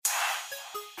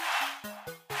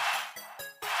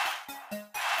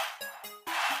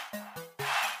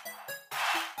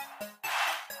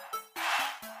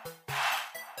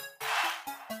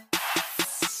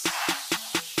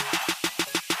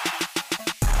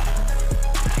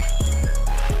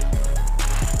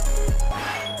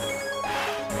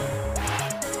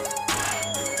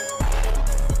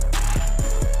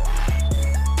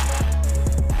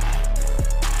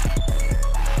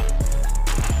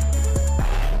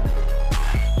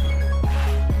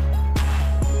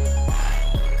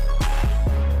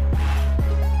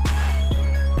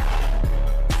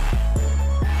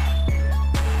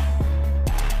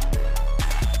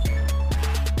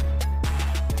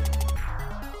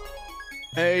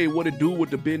Hey, what it do, what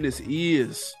the business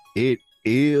is. It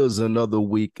is another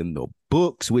week in the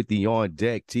books with the On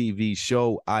Deck TV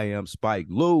show. I am Spike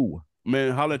Lou.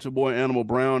 Man, holla at your boy Animal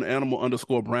Brown,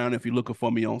 Animal_Brown if you're looking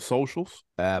for me on socials.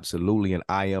 Absolutely. And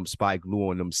I am Spike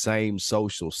Lou on them same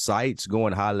social sites. Go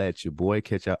and holla at your boy.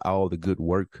 Catch out all the good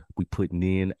work we putting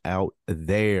in out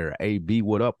there. AB,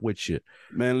 what up with you?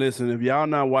 Man, listen, if y'all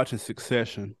not watching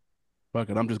Succession, fuck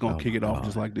it, I'm just gonna Oh kick my it off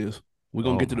just God. like this. We're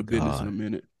gonna Oh get to my the business in a God.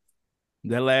 minute.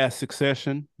 That last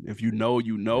Succession, if you know,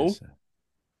 you know, Listen,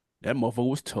 that motherfucker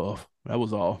was tough. That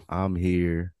was all. I'm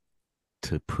here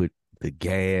to put the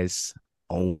gas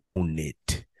on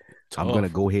it. I'm gonna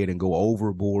Tough. go ahead and go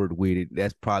overboard with it.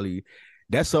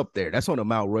 That's up there. That's on the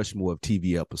Mount Rushmore of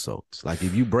TV episodes. Like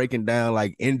if you breaking down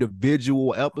like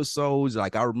individual episodes,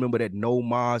 like I remember that No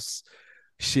Moss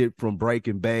shit from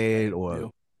Breaking Bad or Yeah.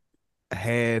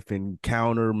 half and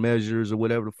counter measures or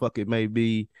whatever the fuck it may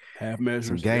be. Half Some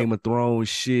measures. Yep. Game of Thrones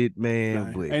shit, man.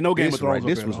 Nah, But ain't no Game of this Thrones right, up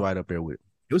this there was though. right up there with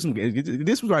it was some.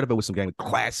 This was right up there with some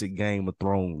classic Game of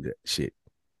Thrones shit.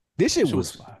 This shit Shit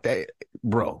was was fire. that,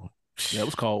 bro. Yeah, it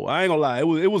was cold. I ain't gonna lie.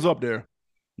 It was up there.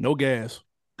 No gas.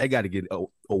 They got to get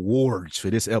awards for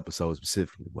this episode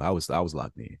specifically. I was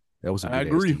locked in. That was some I good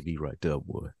ass agree. TV right there,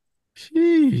 boy.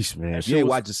 Sheesh, man. That If you shit ain't was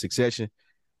watching Succession,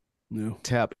 yeah.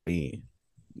 tap in.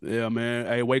 Yeah, man.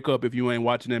 Hey, wake up if you ain't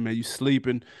watching that, man. You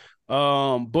sleeping.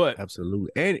 But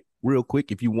Absolutely. And real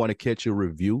quick, if you want to catch a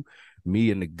review, me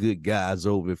and the good guys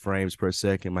over at Frames Per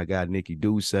Second, my guy Nikki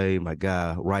Duce, my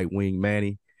guy Right Wing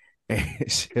Manny,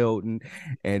 and Sheldon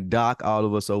and Doc, all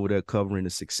of us over there covering the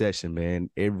Succession, man,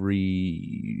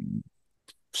 every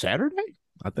Saturday,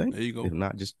 I think. there you go. If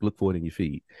not, just look for it in your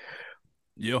feed.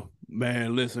 Yeah,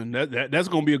 man. Listen, that's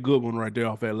gonna be a good one right there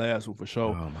off that last one for sure.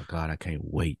 Oh my God, I can't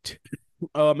wait.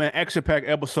 Man, action-packed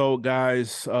episode,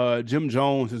 guys. Jim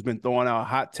Jones has been throwing out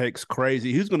hot takes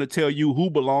crazy. He's gonna tell you who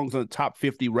belongs on the top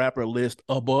 50 rapper list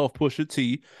above Pusha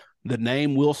T. The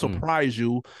name will surprise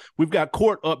you. We've got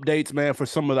court updates, man, for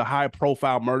some of the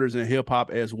high-profile murders in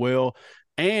hip-hop as well.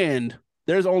 And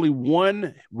there's only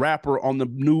one rapper on the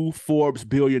new Forbes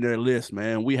billionaire list,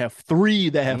 man. We have three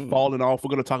that have fallen off. We're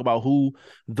going to talk about who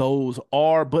those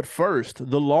are. But first,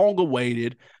 the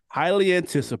long-awaited, highly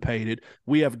anticipated.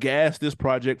 We have gassed this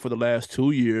project for the last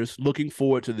 2 years. Looking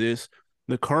forward to this.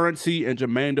 The Currency and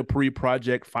Jermaine Dupri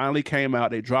project finally came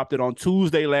out. They dropped it on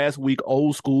Tuesday last week,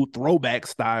 old school throwback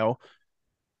style.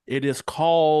 It is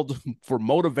called For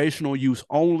Motivational Use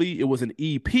Only. It was an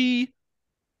EP.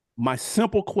 My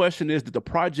simple question is, did the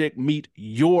project meet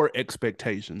your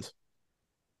expectations?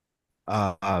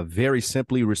 Very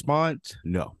simply response,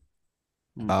 no.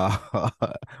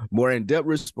 More in-depth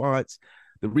response.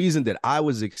 The reason that I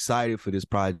was excited for this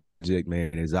project,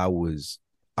 man, is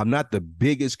I'm not the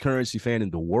biggest Currency fan in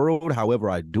the world. However,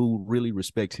 I do really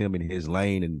respect him in his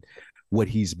lane and what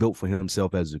he's built for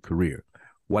himself as a career.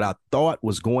 What I thought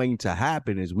was going to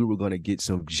happen is we were going to get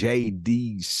some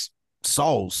JD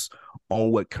sauce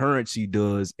on what Currency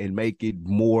does and make it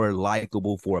more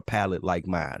likable for a palette like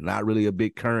mine. Not really a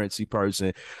big Currency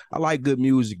person. I like good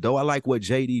music, though. I like what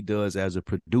JD does as a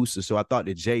producer. So I thought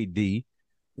that JD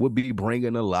would be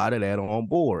bringing a lot of that on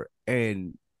board.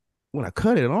 And when I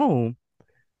cut it on,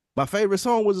 my favorite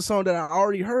song was a song that I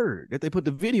already heard, that they put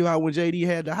the video out when JD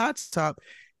had the hot top.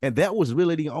 And that was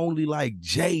really the only like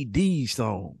JD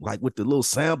song, like with the little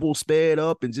sample sped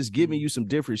up and just giving you some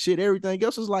different shit. Everything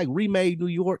else is like remade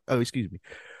New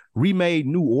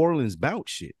Orleans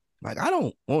bounce shit. Like, I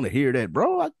don't want to hear that,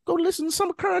 bro. I go listen to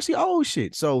some Currency old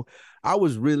shit. So I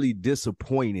was really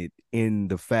disappointed in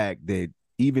the fact that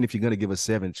even if you're going to give us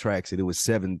 7 tracks, that it was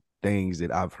 7 things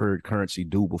that I've heard Currency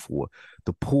do before.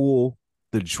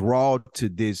 The draw to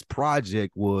this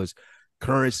project was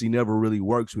Currency never really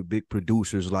works with big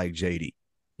producers like JD.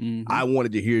 I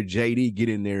wanted to hear JD get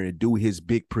in there and do his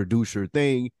big producer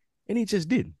thing, and he just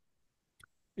didn't.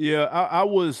 Yeah,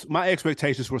 my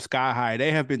expectations were sky high.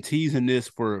 They have been teasing this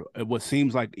for what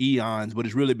seems like eons, but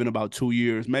it's really been about 2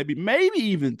 years, maybe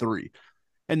even 3.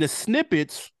 And the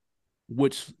snippets,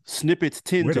 which snippets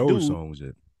tend Where to those do, songs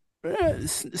at?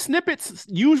 snippets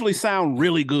usually sound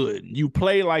really good. You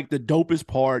play like the dopest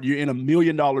part. You're in $1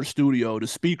 million studio. The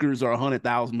speakers are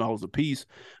 $100,000 a piece.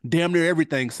 Damn near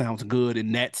everything sounds good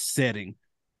in that setting.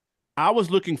 I was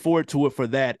looking forward to it for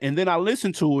that. And then I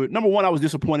listened to it. Number one, I was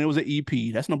disappointed. It was an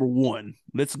EP. That's number one.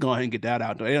 Let's go ahead and get that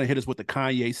out there. They done hit us with the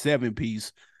Kanye 7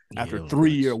 piece after a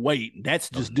 3-year wait. That's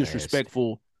just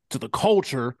disrespectful to the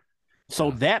culture.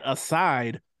 So that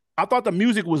aside, I thought the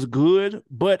music was good,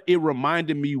 but it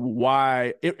reminded me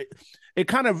why I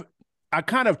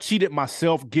kind of cheated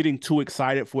myself getting too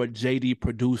excited for a JD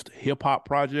produced hip hop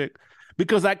project,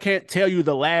 because I can't tell you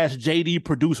the last JD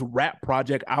produced rap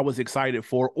project I was excited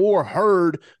for or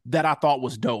heard that I thought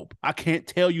was dope. I can't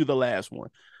tell you the last one.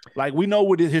 Like, we know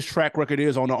what his track record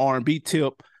is on the R&B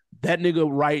tip. That nigga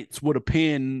writes with a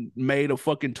pen made of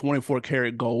fucking 24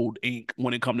 karat gold ink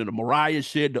when it comes to the Mariah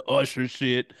shit, the Usher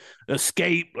shit,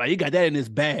 Escape. Like, he got that in his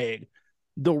bag.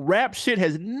 The rap shit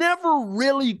has never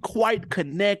really quite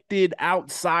connected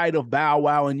outside of Bow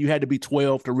Wow, and you had to be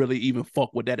 12 to really even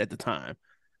fuck with that at the time.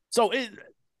 So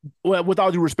well, with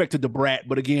all due respect to the Brat,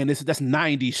 but again, that's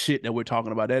 90s shit that we're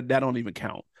talking about. That don't even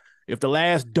count. If the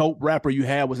last dope rapper you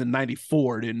had was in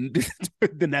 94, then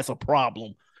that's a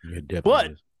problem. Yeah, definitely.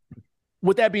 But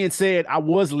with that being said, I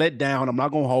was let down. I'm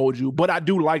not gonna hold you, but I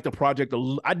do like the project.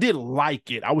 I did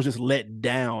like it. I was just let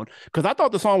down because I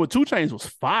thought the song with 2 Chainz was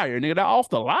fire. Nigga, that Off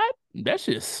the Lot, that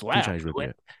shit slapped. 2 Chainz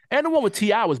really and the one with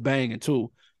T.I. was banging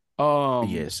too.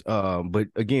 Yes. But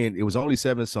again, it was only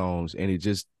 7 songs, and it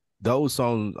just those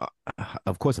songs.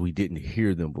 Of course, we didn't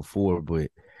hear them before,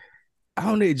 but I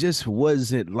don't know, it just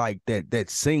wasn't like that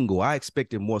single. I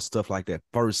expected more stuff like that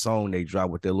first song they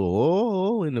dropped with their little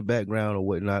oh in the background or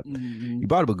whatnot. Mm-hmm. You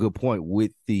brought up a good point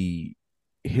with the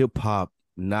hip hop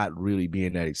not really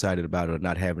being that excited about it or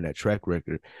not having that track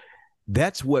record.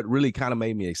 That's what really kind of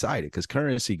made me excited because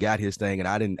Currency got his thing,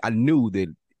 and I knew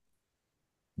that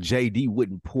JD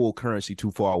wouldn't pull Currency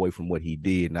too far away from what he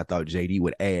did, and I thought JD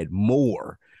would add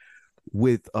more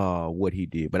with what he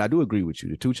did. But I do agree with you.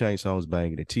 The 2 Chainz song's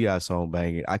banging, the T.I. song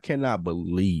banging. I cannot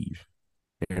believe,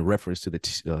 in reference to the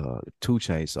 2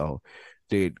 Chainz song,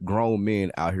 that grown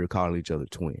men out here calling each other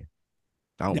twin.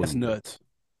 That's nuts.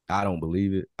 I don't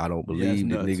believe it. I don't believe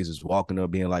that niggas is walking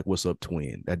up being like, "What's up,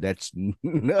 twin?" That's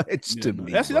nuts to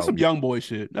me. That's some young boy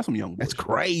shit. That's some young boy. That's shit.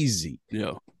 Crazy.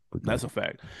 Yeah. That's a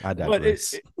fact. I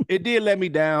digress. But it did let me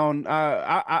down.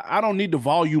 I don't need the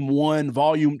volume 1,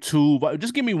 volume 2.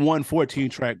 Just give me 1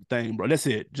 14-track thing, bro. That's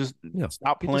it. Just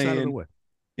stop playing. Out of the way.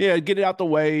 Yeah, get it out the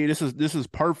way. This is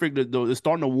perfect. It's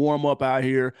starting to warm up out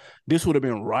here. This would have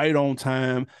been right on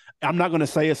time. I'm not gonna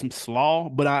say it's some slaw,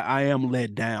 but I am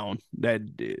let down. That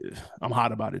I'm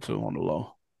hot about it too on the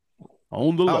low.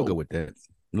 On the low, I'll go with that.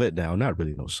 Let down, not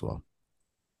really no slaw.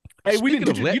 Hey,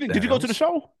 did you go to the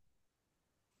show?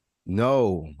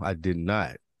 No, I did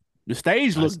not. The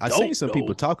stage looked dope. I seen some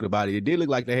people talking about it. It did look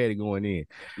like they had it going in.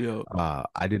 Yeah.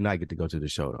 I did not get to go to the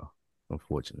show though,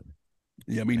 unfortunately.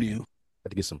 Yeah, me neither.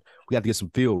 We got to get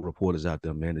some field reporters out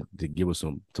there, man, to give us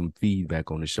some feedback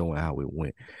on the show and how it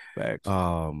went. Facts.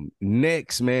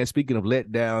 Next, man, speaking of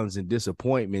letdowns and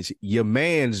disappointments, your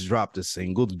man's dropped a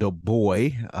single, The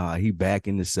Boy. He back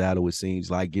in the saddle, it seems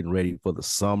like, getting ready for the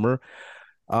summer.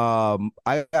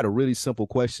 I got a really simple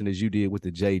question, as you did with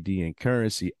the JD and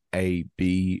Currency.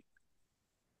 AB,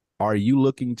 are you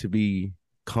looking to be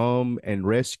come and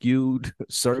rescued,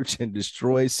 search and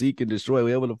destroy, seek and destroy,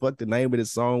 whatever the fuck the name of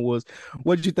this song was?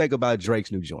 What did you think about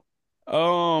Drake's new joint?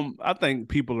 I think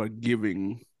people are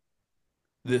giving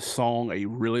this song a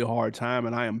really hard time,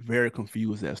 and I am very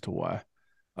confused as to why.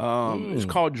 It's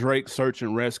called Drake Search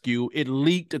and Rescue. It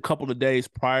leaked a couple of days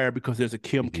prior because there's a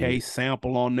Kim K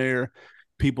sample on there.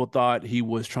 People thought he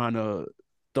was trying to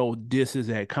throw disses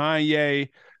at Kanye.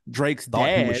 Drake's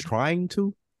dad. He was trying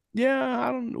to? Yeah,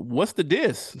 I don't know. What's the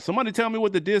diss? Somebody tell me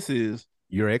what the diss is.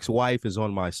 Your ex-wife is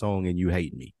on my song and you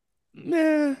hate me.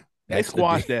 Nah, they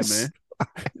squashed that, man.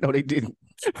 No, they didn't.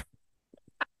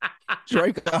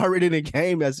 Drake already in the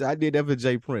game. I did that for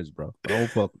Jay Prince, bro. I don't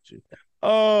fuck with you.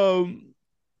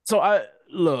 So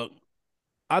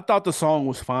I thought the song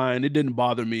was fine. It didn't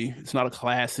bother me. It's not a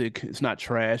classic. It's not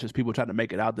trash as people try to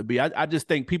make it out to be. I just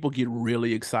think people get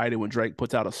really excited when Drake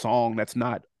puts out a song that's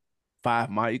not 5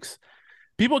 mics.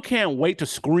 People can't wait to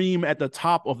scream at the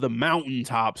top of the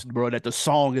mountaintops, bro, that the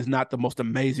song is not the most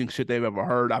amazing shit they've ever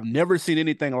heard. I've never seen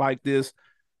anything like this.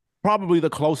 Probably the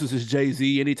closest is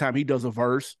Jay-Z anytime he does a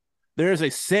verse. There's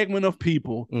a segment of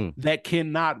people that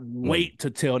cannot wait to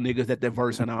tell niggas that their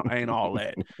verse ain't all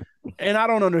that. And I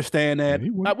don't understand that.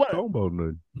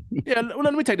 Yeah,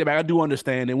 let me take that back. I do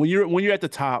understand it. When you're at the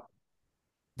top,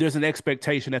 there's an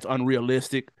expectation that's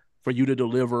unrealistic for you to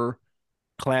deliver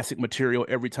classic material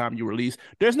every time you release.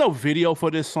 There's no video for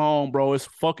this song, bro.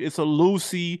 It's a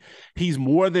Lucy. He's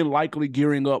more than likely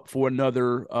gearing up for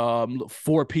another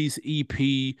 4-piece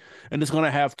EP, and it's gonna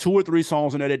have 2 or 3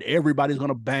 songs in there that everybody's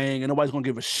gonna bang, and nobody's gonna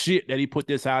give a shit that he put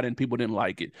this out and people didn't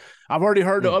like it. I've already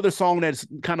heard the other song that's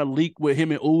kind of leaked with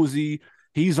him and Uzi.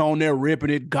 He's on there ripping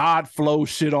it. God flow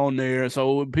shit on there.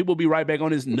 So people be right back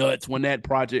on his nuts when that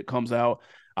project comes out.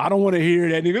 I don't want to hear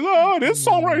that niggas. Oh, this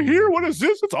song right here. What is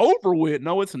this? It's over with.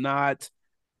 No, it's not.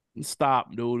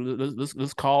 Stop, dude.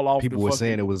 Let's call off. People were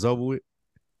saying it was over with.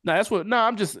 No, that's what. No,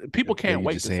 I'm just people Or can't you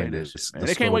wait just to say saying that shit, man. the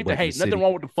They can't slow wait to butt in the hate. Nothing city?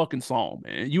 wrong with the fucking song,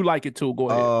 man. You like it too. Go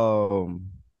ahead.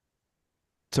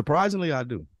 Surprisingly, I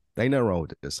do. Ain't nothing wrong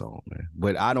with this song, man.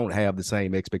 But I don't have the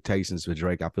same expectations for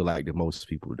Drake. I feel like that most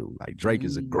people do. Like Drake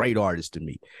is a great artist to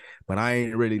me, but I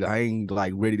ain't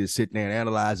like ready to sit there and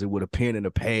analyze it with a pen and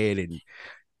a pad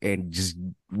and just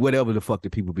whatever the fuck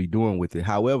that people be doing with it.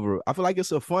 However, I feel like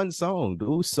it's a fun song,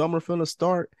 dude. Summer finna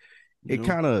start. It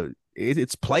kind of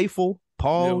it's playful.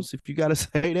 Pause if you gotta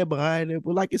say that behind it,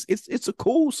 but like it's a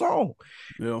cool song.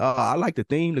 I like the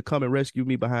theme to come and rescue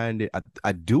me behind it.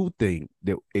 I do think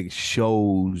that it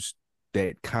shows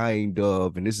that kind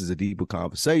of, and this is a deeper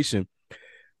conversation,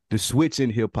 the switch in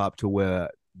hip hop to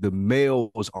where the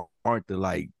males aren't the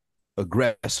like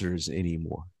aggressors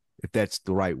anymore, if that's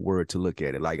the right word to look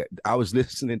at it. Like I was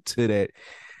listening to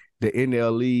the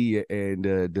NLE and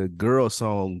the girl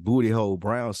song, Booty Hole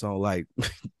Brown song, like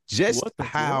just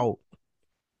how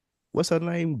what's her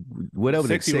name? Whatever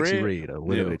that Sexy Red or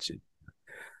whatever that shit.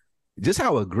 Just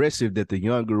how aggressive that the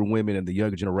younger women and the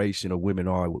younger generation of women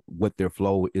are, what their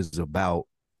flow is about,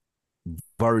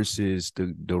 versus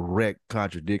the direct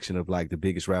contradiction of like the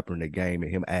biggest rapper in the game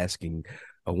and him asking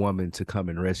a woman to come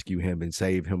and rescue him and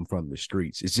save him from the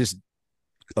streets. It's just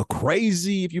a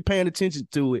crazy, if you're paying attention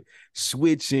to it,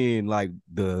 switch in like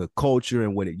the culture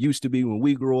and what it used to be when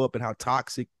we grew up and how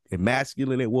toxic and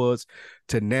masculine it was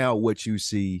to now what you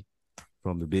see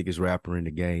from the biggest rapper in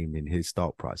the game and his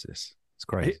thought process. It's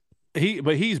crazy.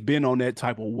 But he's been on that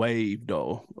type of wave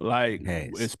though, like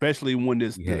especially when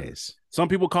this. Some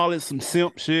people call it some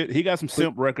simp shit. He got some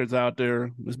simp records out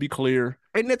there. Let's be clear,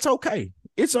 and it's okay.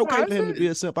 It's okay for him to be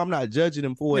a simp. I'm not judging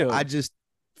him for it. I just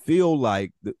feel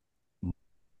like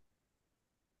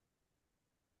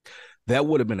that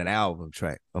would have been an album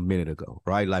track a minute ago,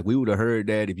 right? Like we would have heard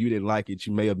that. If you didn't like it,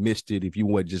 you may have missed it. If you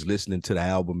weren't just listening to the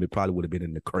album, it probably would have been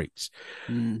in the crates.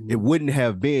 It wouldn't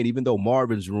have been, even though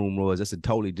Marvin's Room was, that's a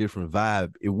totally different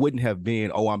vibe. It wouldn't have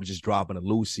been, oh, I'm just dropping a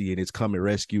Lucy and it's come and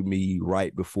rescue me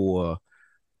right before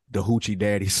the Hoochie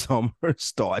Daddy summer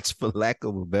starts, for lack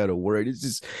of a better word.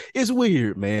 It's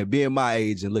weird, man, being my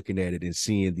age and looking at it and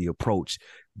seeing the approach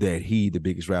that he, the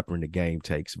biggest rapper in the game,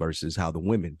 takes versus how the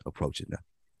women approach it now.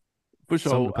 For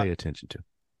sure. Something to pay attention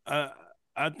to.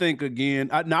 I think, again,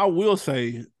 now I will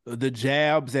say the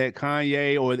jabs at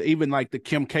Kanye or even like the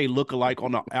Kim K lookalike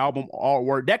on the album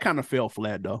artwork, that kind of fell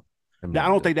flat, though. I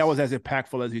don't think that was as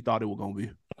impactful as he thought it was going to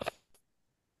be.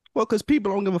 Well, because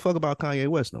people don't give a fuck about Kanye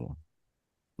West no more.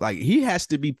 Like, he has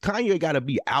to be, Kanye got to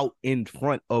be out in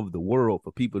front of the world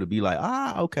for people to be like,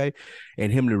 okay,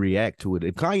 and him to react to it.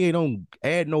 If Kanye don't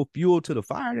add no fuel to the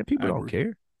fire, then people don't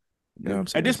care. You know what I'm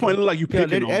saying? At this point, it look like you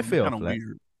picking on kind of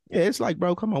weird. Yeah, it's like,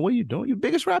 bro, come on, what are you doing? You're the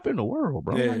biggest rapper in the world,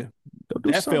 bro. Yeah. Like, go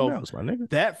do something else, my nigga.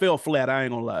 That fell flat. I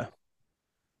ain't gonna lie.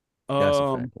 That's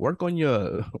a fact. Work on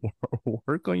your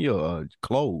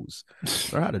clothes.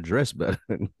 Learn how to dress better.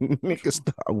 Niggas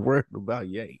start worrying about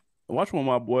Ye. Watch one of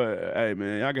my boy. Hey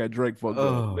man, I got Drake fucked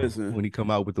up. Listen, when he come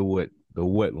out with the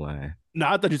what line? No,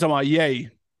 I thought you were talking about Ye.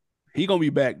 He gonna be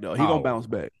back though. He gonna bounce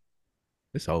back.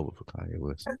 It's over for Kanye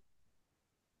West.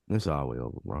 It's all the way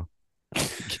over, bro.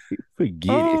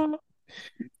 Forget it.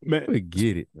 Man,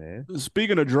 forget it, man.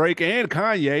 Speaking of Drake and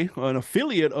Kanye, an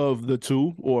affiliate of the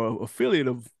two, or affiliate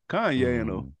of Kanye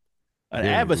and an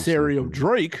adversary of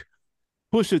Drake,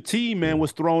 Pusha T, man,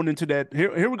 was thrown into that.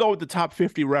 Here we go with the top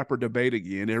 50 rapper debate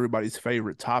again. Everybody's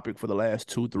favorite topic for the last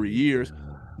 2-3 years.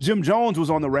 Jim Jones was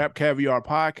on the Rap Caviar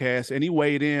podcast, and he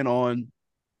weighed in on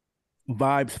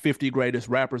Vibe's 50 greatest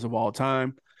rappers of all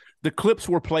time. The clips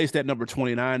were placed at number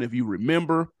 29, if you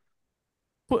remember.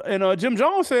 And Jim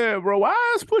Jones said, bro,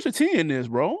 why is Pusha T in this,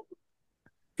 bro?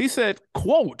 He said,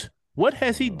 quote, what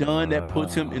has he done that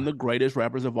puts him in the greatest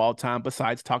rappers of all time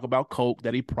besides talk about coke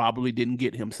that he probably didn't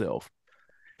get himself?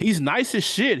 He's nice as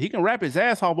shit. He can rap his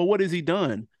ass off, but what has he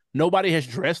done? Nobody has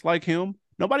dressed like him.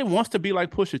 Nobody wants to be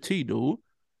like Pusha T, dude.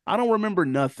 I don't remember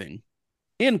nothing.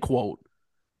 End quote.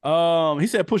 He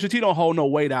said Pusha T don't hold no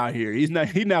weight out here. He's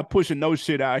not pushing no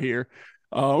shit out here.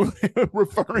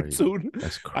 Referring to,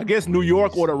 I guess, New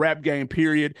York or the rap game,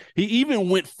 period. He even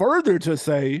went further to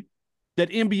say that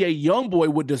NBA Youngboy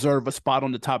would deserve a spot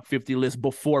on the top 50 list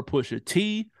before Pusha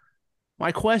T.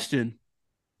 My question,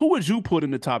 who would you put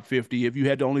in the top 50 if you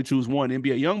had to only choose one,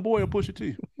 NBA Youngboy or Pusha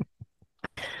T?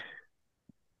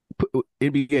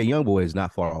 NBA Youngboy is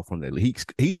not far off from that.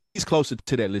 He's closer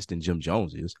to that list than Jim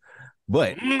Jones is.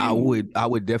 But I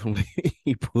would definitely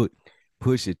put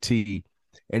Pusha T.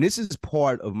 And this is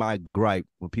part of my gripe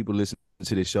when people listen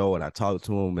to this show and I talk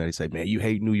to them and they say, man, you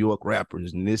hate New York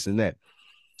rappers and this and that.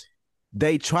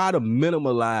 They try to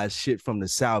minimalize shit from the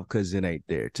South because it ain't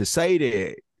there. To say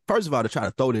that first of all, to try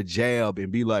to throw the jab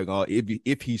and be like, oh,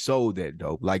 if he sold that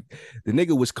dope, like the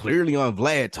nigga was clearly on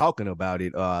Vlad talking about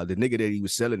it. The nigga that he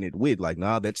was selling it with, like,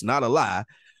 nah, that's not a lie.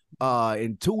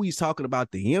 And two, he's talking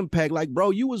about the impact. Like,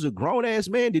 bro, you was a grown ass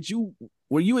man.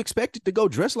 Were you expected to go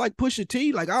dress like Pusha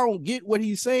T? Like, I don't get what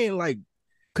he's saying. Like,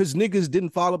 cause niggas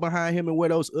didn't follow behind him and wear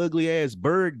those ugly ass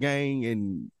Bird Gang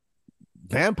and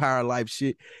vampire life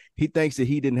shit. He thinks that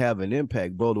he didn't have an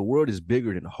impact, bro. The world is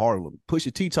bigger than Harlem.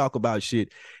 Pusha T talk about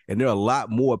shit, and there are a lot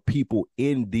more people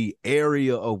in the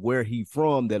area of where he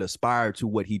from that aspire to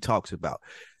what he talks about.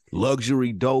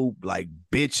 Luxury dope, like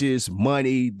bitches,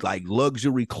 money, like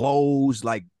luxury clothes,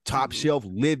 like top shelf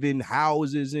living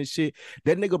houses and shit.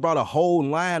 That nigga brought a whole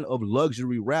line of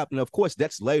luxury rap. And of course,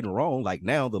 that's later on, like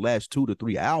now, the last 2 to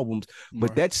 3 albums,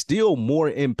 but that's still more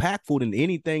impactful than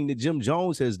anything that Jim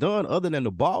Jones has done other than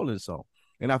the Ballin' song.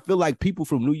 And I feel like people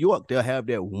from New York, they'll have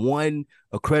that one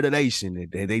accreditation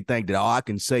and they think that, oh, I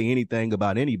can say anything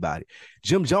about anybody.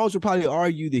 Jim Jones would probably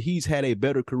argue that he's had a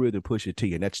better career than Pusha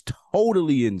T, and that's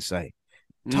totally insane.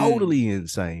 Totally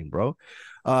insane, bro.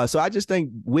 So I just think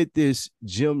with this,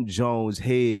 Jim Jones'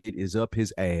 head is up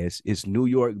his ass. It's New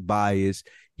York bias.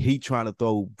 He trying to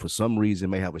throw, for some reason,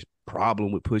 may have a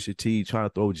problem with Pusha T, trying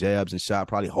to throw jabs and shot,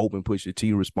 probably hoping Pusha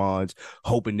T responds,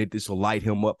 hoping that this will light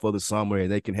him up for the summer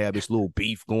and they can have this little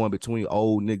beef going between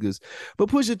old niggas. But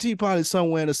Pusha T probably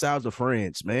somewhere in the south of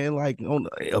France, man, like on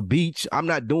a beach. I'm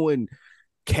not doing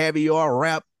caviar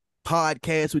rap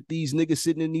podcast with these niggas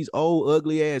sitting in these old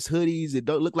ugly ass hoodies that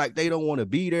don't look like they don't want to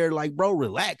be there. Like, bro,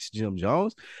 relax, Jim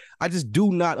Jones. I just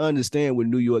do not understand when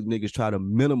New York niggas try to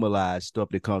minimalize stuff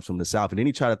that comes from the South, and then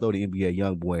he try to throw the NBA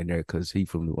young boy in there because he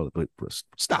from New Orleans. But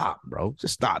stop, bro.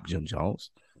 Just stop, Jim Jones.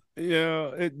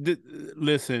 Yeah,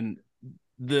 listen,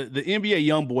 the NBA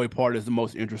young boy part is the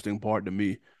most interesting part to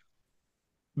me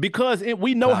because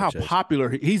we know how popular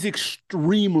he's.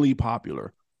 Extremely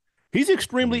popular. He's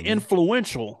extremely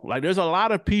influential. Like, there's a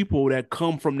lot of people that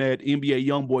come from that NBA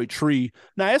YoungBoy tree.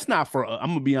 Now, it's not for I'm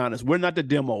gonna be honest. We're not the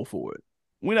demo for it.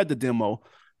 We're not the demo.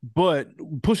 But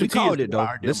Pusha T is it, though.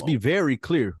 Let's be very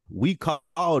clear. We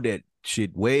called that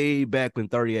shit way back when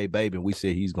 38 Baby, and we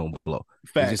said he's gonna blow.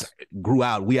 Facts. It just grew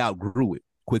out. We outgrew it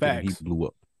quicker than he blew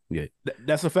up. Yeah,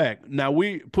 that's a fact. Now,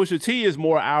 Pusha T is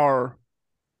more our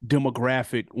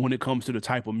demographic when it comes to the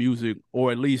type of music,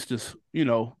 or at least just,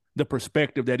 the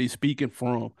perspective that he's speaking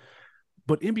from.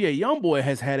 But NBA YoungBoy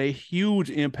has had a huge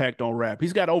impact on rap.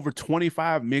 He's got over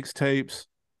 25 mixtapes.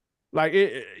 Like,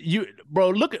 bro,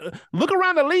 look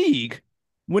around the league.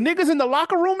 When niggas in the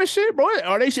locker room and shit, bro,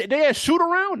 they at shoot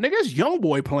around? Niggas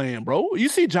YoungBoy playing, bro. You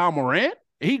see John Morant?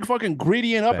 He fucking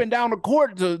grittying up and down the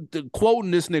court to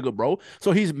quoting this nigga, bro.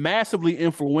 So he's massively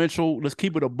influential. Let's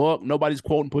keep it a buck. Nobody's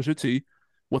quoting Pusha T.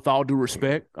 With all due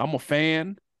respect, I'm a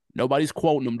fan. Nobody's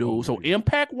quoting him, dude. So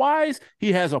impact-wise,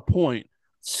 he has a point.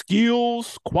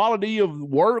 Skills, quality of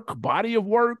work, body of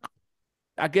work,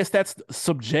 I guess that's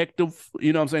subjective,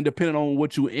 you know what I'm saying, depending on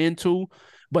what you're into.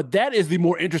 But that is the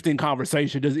more interesting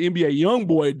conversation. Does NBA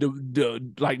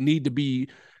YoungBoy need to be,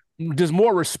 does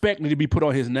more respect need to be put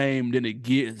on his name than it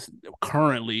gets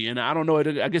currently? And I don't know.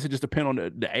 I guess it just depends on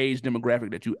the age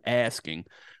demographic that you're asking.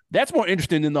 That's more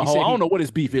interesting than the whole, I don't know what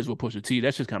his beef is with Pusha T.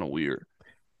 That's just kind of weird.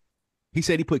 He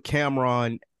said he put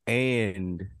Cameron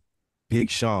and Big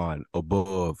Sean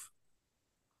above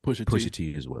Pusha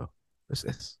T as well.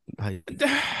 I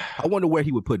wonder where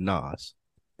he would put Nas.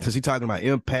 Because he's talking about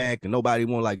impact and nobody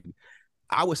want, like,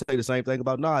 I would say the same thing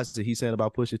about Nas that he's saying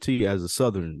about Pusha T as a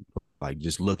Southern, like,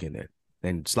 just looking at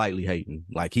and slightly hating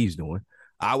like he's doing.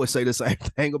 I would say the same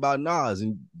thing about Nas,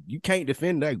 and you can't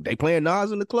defend that. They playing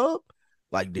Nas in the club?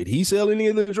 Like, did he sell any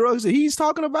of the drugs that he's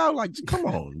talking about? Like, come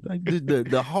on. Like,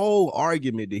 the whole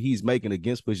argument that he's making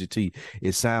against Pusha T,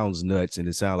 it sounds nuts, and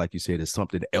it sounds like you said there's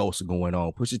something else going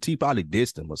on. Pusha T probably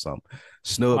dissed him or something.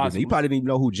 Snubbed him. He probably didn't even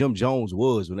know who Jim Jones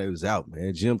was when they was out,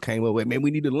 man. Jim came up with, man,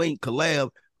 we need to link, collab.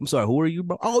 I'm sorry, who are you,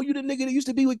 bro? Oh, you the nigga that used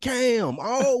to be with Cam.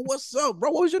 Oh, what's up,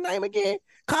 bro? What was your name again?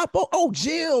 Capo. Oh,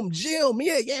 Jim.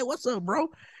 Yeah, what's up, bro?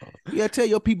 Yeah, tell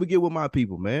your people get with my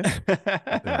people, man.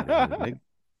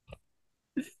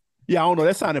 Yeah, I don't know.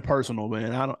 That sounded personal,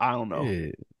 man. I don't know.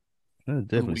 Yeah, that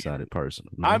definitely sounded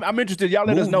personal. I'm interested. Y'all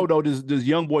let us know, though, does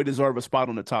YoungBoy deserve a spot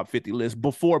on the top 50 list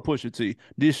before Pusha T?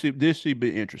 This should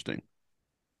be interesting.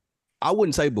 I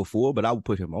wouldn't say before, but I would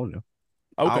put him on there.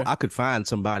 Okay. I could find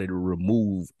somebody to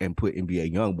remove and put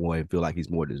NBA YoungBoy and feel like he's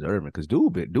more deserving, because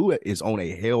dude is on a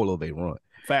hell of a run.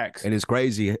 Facts. And it's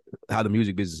crazy how the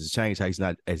music business has changed, how he's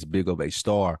not as big of a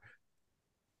star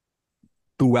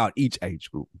throughout each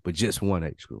age group, but just one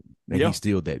age group. And he's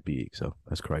still that big. So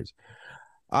that's crazy.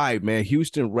 All right, man.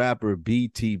 Houston rapper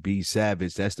BTB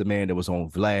Savage. That's the man that was on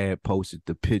Vlad, posted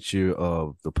the picture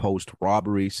of the post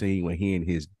robbery scene when he and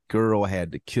his girl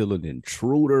had to kill an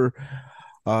intruder.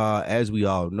 As we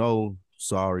all know,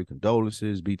 sorry,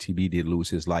 condolences. BTB did lose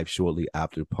his life shortly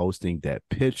after posting that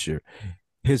picture.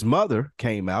 His mother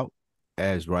came out,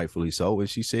 as rightfully so, and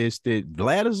she says that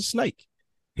Vlad is a snake.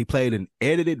 He played an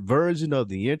edited version of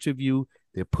the interview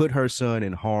that put her son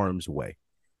in harm's way.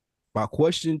 My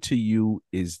question to you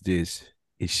is this: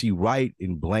 is she right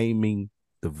in blaming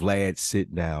the Vlad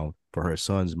sit down for her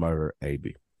son's murder,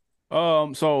 AB?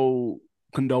 So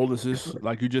condolences,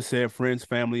 like you just said, friends,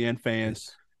 family, and fans.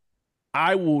 Yes.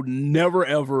 I will never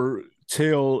ever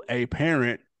tell a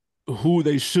parent who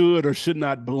they should or should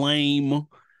not blame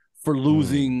for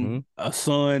losing a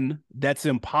son. That's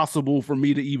impossible for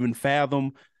me to even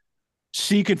fathom.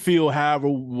 She can feel however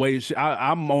way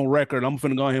I'm on record. I'm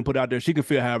finna go ahead and put it out there. She can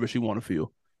feel however she want to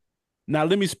feel. Now,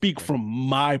 let me speak from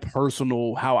my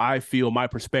personal, how I feel, my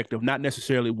perspective, not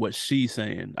necessarily what she's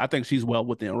saying. I think she's well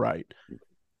within right.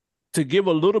 To give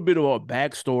a little bit of a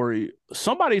backstory,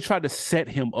 somebody tried to set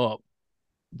him up.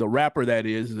 The rapper that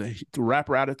is, the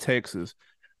rapper out of Texas,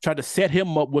 tried to set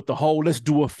him up with the whole let's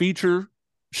do a feature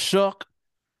shuck.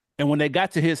 And when they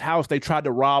got to his house, they tried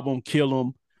to rob him, kill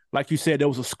him. Like you said, there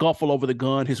was a scuffle over the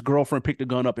gun. His girlfriend picked the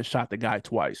gun up and shot the guy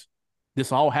twice.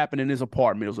 This all happened in his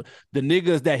apartment. The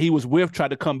niggas that he was with tried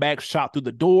to come back, shot through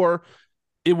the door.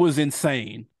 It was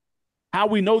insane. How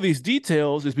we know these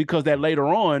details is because that later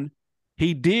on,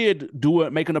 he did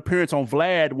make an appearance on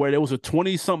Vlad where there was a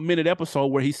 20-something minute episode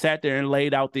where he sat there and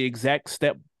laid out the exact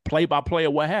step play-by-play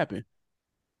of what happened.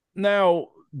 Now,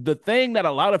 the thing that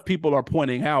a lot of people are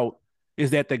pointing out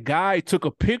is that the guy took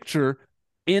a picture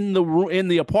in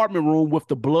the apartment room with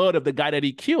the blood of the guy that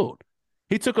he killed.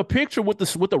 He took a picture with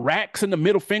the racks and the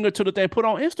middle finger to the thing put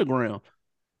on Instagram,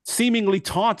 seemingly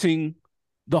taunting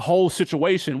the whole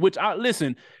situation. Which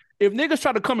listen, if niggas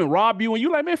try to come and rob you and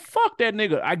you like, man, fuck that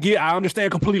nigga. I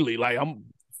understand completely. Like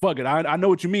fuck it. I know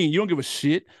what you mean. You don't give a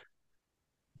shit.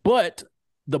 But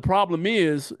the problem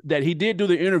is that he did do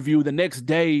the interview. The next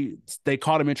day, they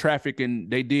caught him in traffic and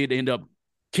they did end up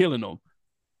killing him.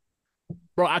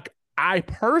 Bro, I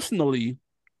personally,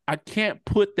 I can't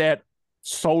put that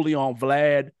solely on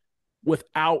Vlad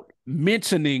without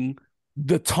mentioning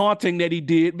the taunting that he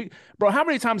did. Bro, how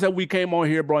many times have we came on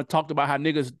here, bro, and talked about how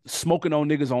niggas smoking on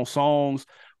niggas on songs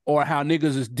or how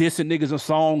niggas is dissing niggas in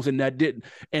songs and that didn't.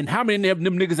 And how many of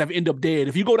them niggas have ended up dead?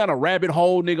 If you go down a rabbit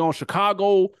hole, nigga, on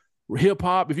Chicago hip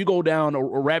hop, if you go down a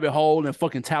rabbit hole in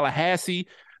fucking Tallahassee,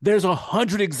 there's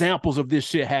 100 examples of this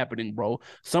shit happening, bro.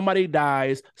 Somebody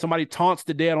dies, somebody taunts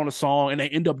the dead on a song, and they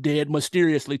end up dead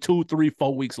mysteriously 2, 3,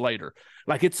 4 weeks later.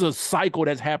 Like, it's a cycle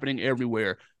that's happening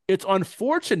everywhere. It's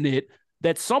unfortunate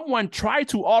that someone tried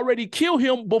to already kill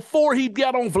him before he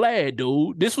got on Vlad,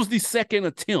 dude. This was the second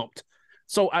attempt.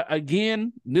 So,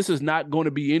 again, this is not going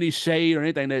to be any shade or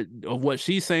anything of what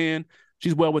she's saying.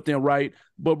 She's well within right.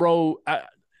 But, bro, at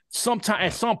some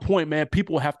point, man,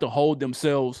 people have to hold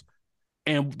themselves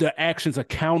and their actions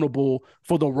accountable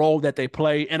for the role that they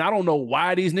play. And I don't know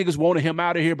why these niggas wanted him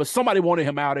out of here, but somebody wanted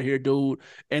him out of here, dude.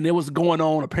 And it was going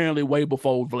on apparently way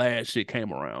before Vlad shit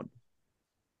came around.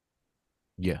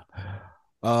 Yeah.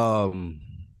 I'm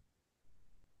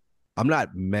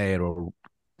not mad or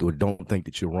don't think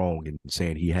that you're wrong in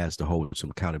saying he has to hold some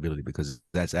accountability, because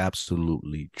that's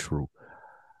absolutely true.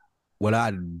 What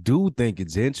I do think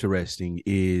is interesting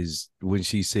is when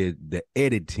she said the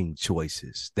editing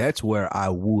choices. That's where I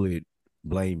would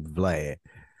blame Vlad.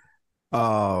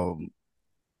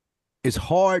 It's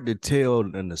hard to tell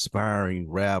an aspiring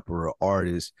rapper or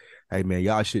artist, hey, man,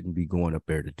 y'all shouldn't be going up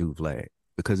there to do Vlad,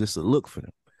 because it's a look for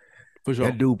them. For sure.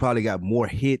 That dude probably got more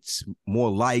hits, more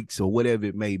likes, or whatever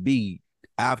it may be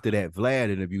after that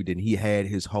Vlad interview than he had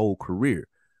his whole career,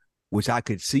 which I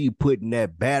could see putting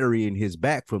that battery in his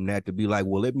back from that to be like,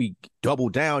 well, let me double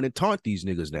down and taunt these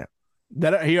niggas now.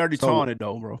 That he already taunted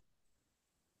though, bro.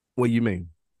 What do you mean?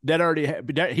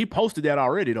 He posted that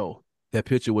already though. That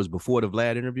picture was before the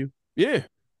Vlad interview? Yeah.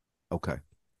 Okay.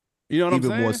 You know what I'm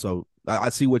saying? Even more so. I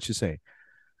see what you're saying.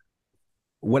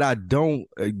 What I don't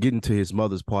get into his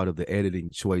mother's part of the editing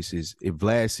choices, if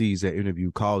Vlad sees that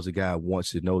interview, calls a guy,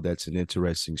 wants to know that's an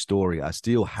interesting story, I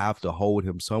still have to hold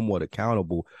him somewhat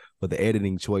accountable for the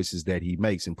editing choices that he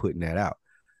makes and putting that out.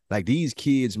 Like, these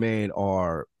kids, man,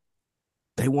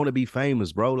 they want to be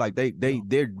famous, bro. Like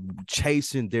they're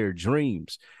chasing their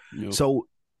dreams. Yep. So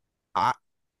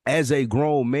as a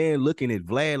grown man looking at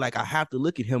Vlad, like, I have to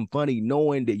look at him funny,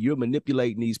 knowing that you're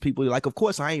manipulating these people. Like, of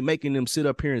course, I ain't making them sit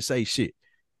up here and say shit.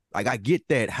 Like, I get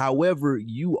that. However,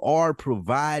 you are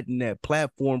providing that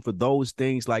platform for those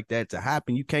things like that to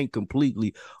happen. You can't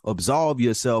completely absolve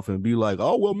yourself and be like,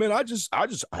 oh, well, man, I just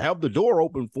have the door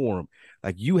open for them.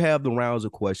 Like, you have the rounds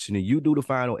of questioning, you do the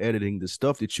final editing, the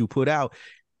stuff that you put out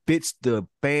fits the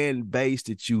fan base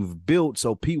that you've built.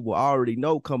 So people already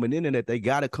know coming in and that they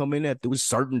got to come in at through a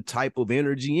certain type of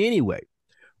energy anyway.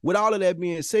 With all of that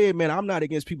being said, man, I'm not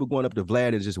against people going up to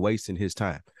Vlad and just wasting his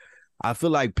time. I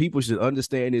feel like people should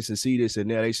understand this and see this, and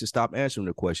now they should stop answering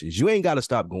the questions. You ain't got to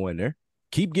stop going there.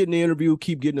 Keep getting the interview,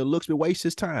 keep getting the looks, but waste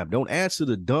his time. Don't answer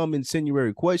the dumb,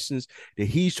 insinuatory questions that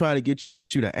he's trying to get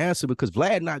you to answer, because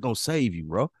Vlad not going to save you,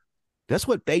 bro. That's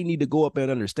what they need to go up and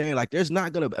understand. Like,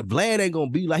 Vlad ain't going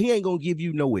to be like, he ain't going to give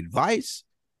you no advice.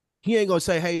 He ain't going to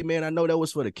say, hey, man, I know that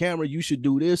was for the camera. You should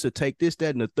do this or take this,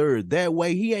 that, and the third. That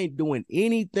way, he ain't doing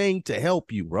anything to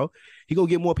help you, bro. He going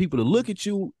to get more people to look at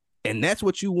you, and that's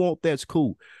what you want. That's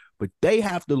cool. But they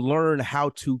have to learn how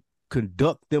to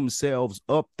conduct themselves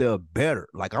up there better.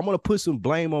 Like, I'm going to put some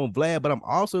blame on Vlad, but I'm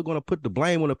also going to put the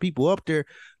blame on the people up there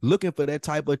looking for that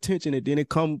type of attention, and then it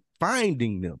come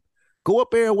finding them. Go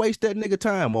up there and waste that nigga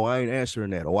time. Oh, I ain't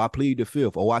answering that. Oh, I plead the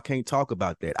fifth. Oh, I can't talk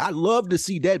about that. I love to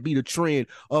see that be the trend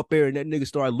up there, and that nigga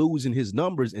start losing his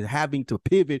numbers and having to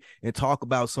pivot and talk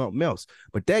about something else.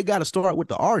 But that got to start with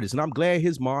the artist. And I'm glad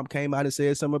his mom came out and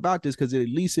said something about this, because at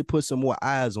least it put some more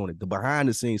eyes on it. The behind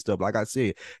the scenes stuff, like I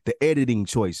said, the editing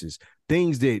choices,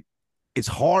 things that it's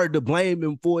hard to blame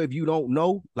him for if you don't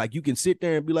know. Like, you can sit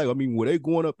there and be like, I mean, well, they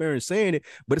going up there and saying it,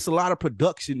 but it's a lot of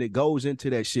production that goes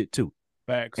into that shit too.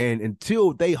 Facts. And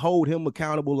until they hold him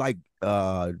accountable, like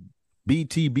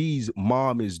BTB's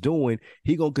mom is doing,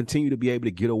 he gonna continue to be able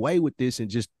to get away with this and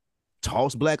just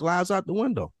toss Black Lives out the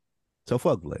window. So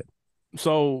fuck Vlad.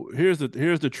 So here's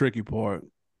the tricky part,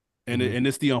 and and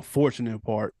it's the unfortunate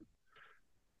part.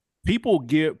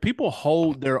 People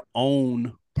hold their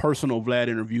own personal Vlad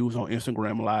interviews on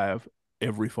Instagram Live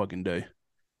every fucking day,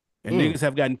 and niggas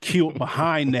have gotten killed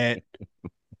behind that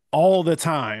all the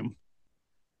time.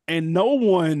 And no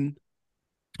one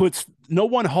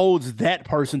holds that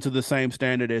person to the same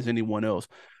standard as anyone else.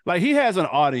 Like, he has an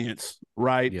audience,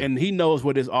 right? Yeah. And he knows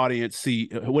what his audience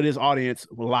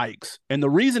likes. And the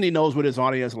reason he knows what his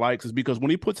audience likes is because when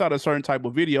he puts out a certain type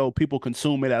of video, people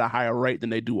consume it at a higher rate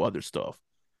than they do other stuff.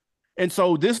 And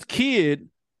so this kid,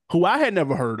 who I had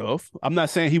never heard of, I'm not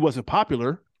saying he wasn't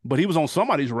popular, but he was on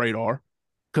somebody's radar,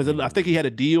 because I think he had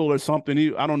a deal or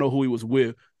something. I don't know who he was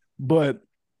with, but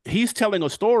he's telling a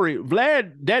story.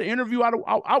 Vlad, that interview,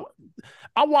 I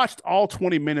watched all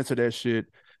 20 minutes of that shit,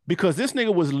 because this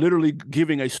nigga was literally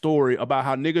giving a story about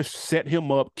how niggas set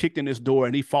him up, kicked in his door,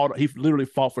 and he literally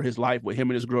fought for his life with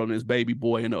him and his girl and his baby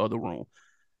boy in the other room.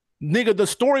 Nigga, the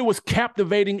story was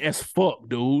captivating as fuck,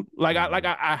 dude. Like,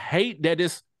 I hate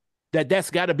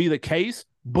that's got to be the case,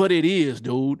 but it is,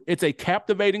 dude. It's a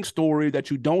captivating story that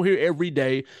you don't hear every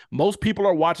day. Most people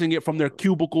are watching it from their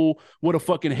cubicle with a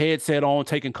fucking headset on,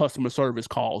 taking customer service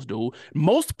calls, dude.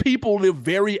 Most people live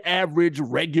very average,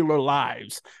 regular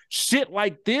lives. Shit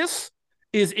like this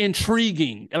is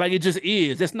intriguing. Like, it just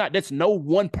is. That's no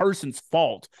one person's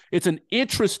fault. It's an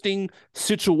interesting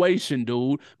situation,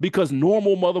 dude, because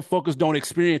normal motherfuckers don't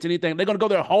experience anything. They're going to go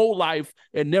their whole life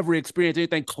and never experience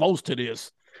anything close to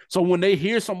this. So when they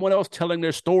hear someone else telling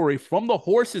their story from the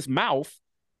horse's mouth,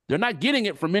 they're not getting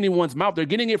it from anyone's mouth. They're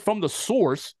getting it from the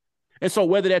source. And so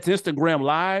whether that's Instagram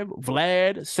Live,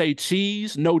 Vlad, Say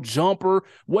Cheese, No Jumper,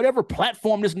 whatever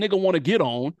platform this nigga want to get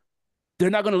on, they're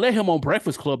not going to let him on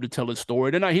Breakfast Club to tell his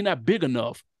story. He's not big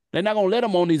enough. They're not going to let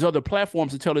him on these other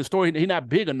platforms to tell his story. He's not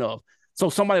big enough. So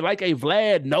somebody like a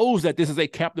Vlad knows that this is a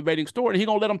captivating story, and he's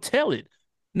going to let him tell it.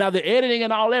 Now, the editing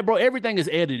and all that, bro, everything is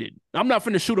edited. I'm not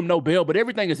finna shoot him no bail, but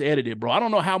everything is edited, bro. I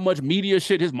don't know how much media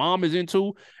shit his mom is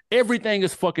into. Everything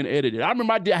is fucking edited. I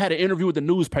remember I had an interview with the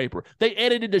newspaper. They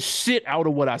edited the shit out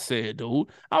of what I said, dude.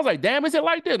 I was like, damn, is it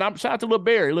like this? And I'm shout out to Lil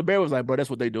Barry. Lil Barry was like, bro, that's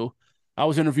what they do. I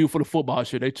was interviewed for the football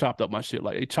shit. They chopped up my shit.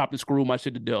 Like, they chopped and screwed my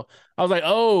shit to death. I was like,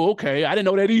 oh, okay. I didn't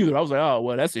know that either. I was like, oh,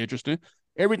 well, that's interesting.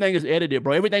 Everything is edited,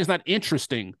 bro. Everything's not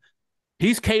interesting.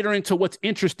 He's catering to what's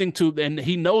interesting to, and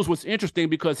he knows what's interesting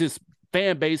because his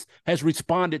fan base has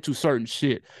responded to certain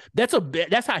shit. That's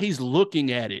how he's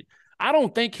looking at it. I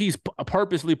don't think he's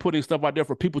purposely putting stuff out there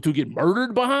for people to get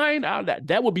murdered behind.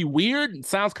 That would be weird. It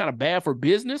sounds kind of bad for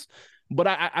business. But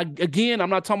again,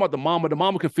 I'm not talking about the mama. The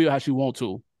mama can feel how she wants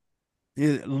to.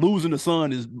 Losing the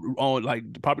son is on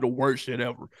like probably the worst shit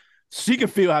ever. She can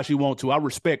feel how she wants to. I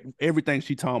respect everything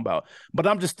she talking about. But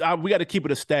we got to keep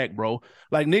it a stack, bro.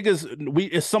 Like, niggas,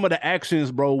 it's some of the actions,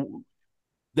 bro,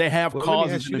 they have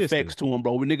causes and effects to them,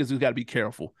 bro. We niggas just got to be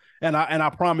careful. And I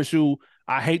promise you,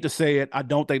 I hate to say it, I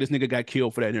don't think this nigga got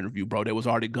killed for that interview, bro. That was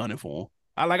already gunning for him.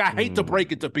 I hate to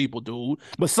break it to people, dude,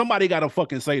 but somebody got to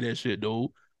fucking say that shit, dude.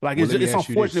 Like, Well, it's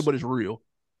unfortunate, but it's real.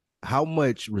 How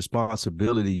much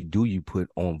responsibility do you put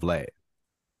on Vlad?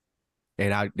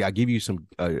 And I give you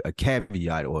a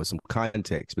caveat or some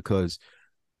context, because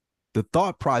the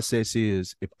thought process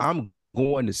is, if I'm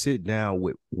going to sit down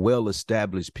with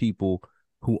well-established people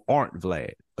who aren't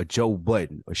Vlad, a Joe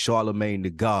Budden, a Charlemagne the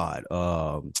God,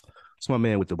 what's my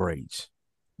man with the braids?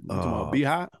 Talking about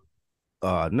Beehive?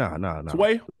 No.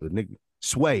 Sway? The nigga,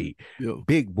 Sway, yeah.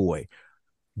 Big Boy.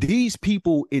 These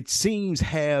people, it seems,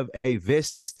 have a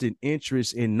vested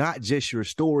interest in not just your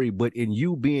story, but in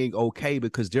you being okay,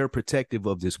 because they're protective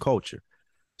of this culture.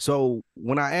 So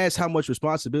when I ask how much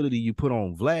responsibility you put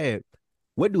on Vlad,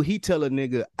 what do he tell a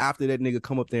nigga after that nigga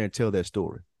come up there and tell that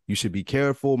story? You should be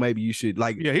careful. Maybe you should,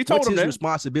 like, yeah, he told what's him his that.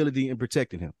 responsibility in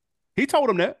protecting him? He told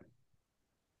him that.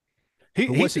 He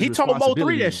told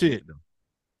Mo3 that shit.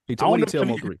 He told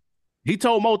Mo3. He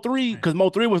told Mo3, because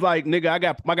Mo3 was like, nigga, I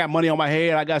got money on my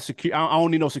head. I got security. I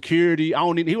don't need no security.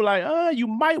 He was like, you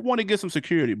might want to get some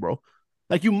security, bro.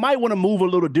 Like, you might want to move a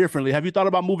little differently. Have you thought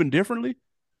about moving differently?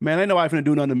 Man, ain't nobody finna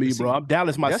do nothing to me, bro. I'm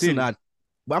Dallas, my city. I'm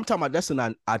talking about, that's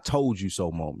an I told you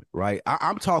so moment, right?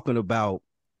 I'm talking about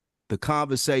the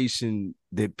conversation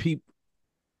that people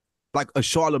like a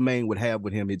Charlemagne would have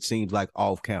with him, it seems like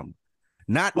off camera.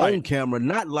 Not on camera,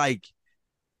 not like,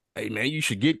 hey man, you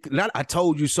should get, not I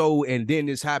told you so, and then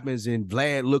this happens and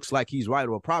Vlad looks like he's right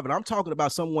or private. I'm talking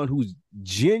about someone who's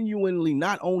genuinely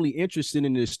not only interested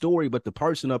in this story, but the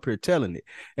person up here telling it.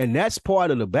 And that's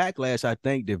part of the backlash, I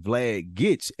think, that Vlad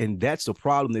gets. And that's the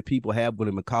problem that people have with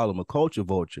him and call him a culture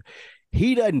vulture.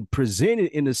 He doesn't present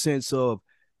it in the sense of,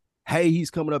 hey,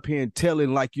 he's coming up here and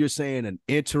telling, like you're saying, an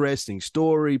interesting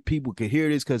story. People can hear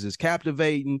this because it's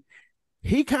captivating.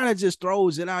 He kind of just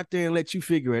throws it out there and lets you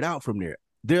figure it out from there.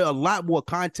 There are a lot more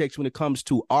context when it comes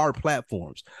to our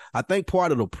platforms. I think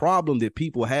part of the problem that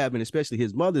people have, and especially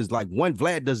his mother, is like, one,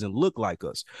 Vlad doesn't look like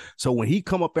us. So when he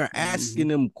come up there asking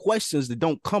them questions that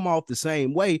don't come off the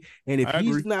same way, and if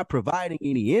he's not providing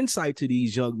any insight to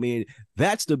these young men,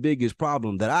 that's the biggest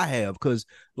problem that I have. Because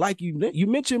like you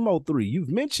mentioned Mo3,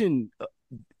 you've mentioned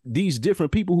these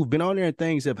different people who've been on there and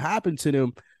things have happened to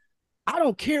them. I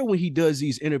don't care when he does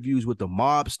these interviews with the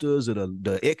mobsters or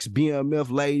the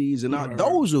ex-BMF ladies and all.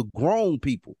 Those are grown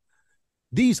people.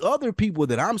 These other people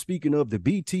that I'm speaking of, the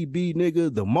BTB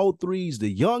nigga, the Mo3s, the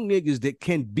young niggas that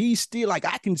can be still, like,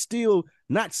 I can still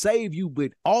not save you,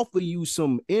 but offer you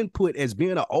some input as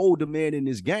being an older man in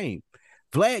this game.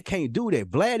 Vlad can't do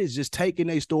that. Vlad is just taking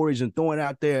their stories and throwing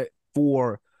out there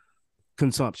for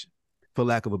consumption, for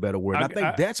lack of a better word. I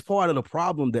think that's part of the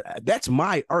problem. That's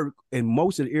my irk and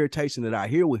most of the irritation that I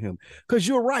hear with him. Because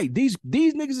you're right. These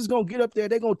niggas is going to get up there.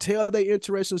 They're going to tell their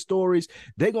interesting stories.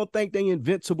 They're going to think they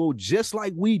invincible just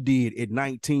like we did at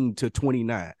 19 to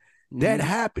 29. That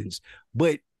happens.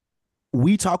 But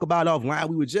we talk about offline.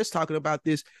 We were just talking about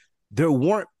this. There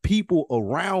weren't people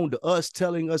around us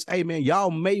telling us, hey, man, y'all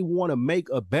may want to make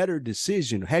a better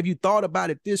decision. Have you thought about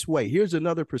it this way? Here's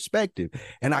another perspective.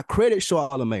 And I credit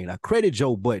Charlemagne. I credit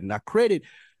Joe Budden. I credit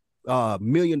 $1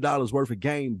 million worth of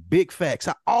game, big facts.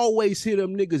 I always hear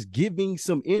them niggas giving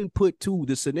some input to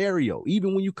the scenario.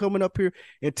 Even when you coming up here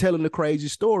and telling the crazy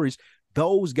stories,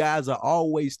 those guys are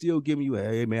always still giving you,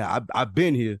 hey, man, I've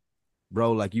been here,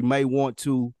 bro. Like, you may want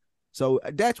to. So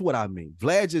that's what I mean.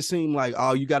 Vlad just seemed like,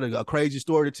 oh, you got a crazy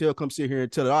story to tell. Come sit here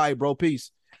and tell it. All right, bro,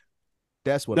 peace.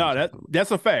 That's what. No,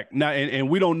 that's a fact. Now, and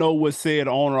we don't know what's said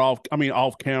on or off. I mean,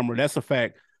 off camera. That's a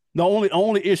fact. The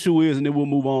only issue is, and then we'll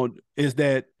move on, is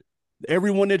that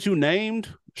everyone that you named,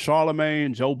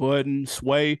 Charlemagne, Joe Budden,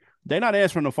 Sway, they're not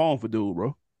answering the phone for dude,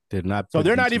 bro. They're not. So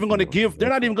they're not even going to give. They're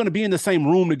not even going to be in the same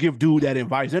room to give dude that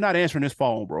advice. They're not answering his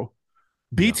phone, bro.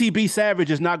 BTB Savage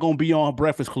is not going to be on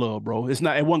Breakfast Club, bro. It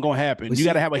wasn't going to happen. But you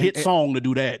got to have a hit song to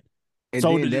do that. And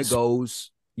so then that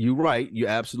goes, you're right. You're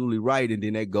absolutely right. And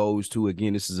then that goes to,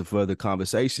 again, this is a further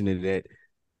conversation in that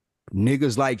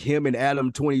niggas like him and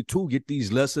Adam 22 get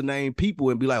these lesser named people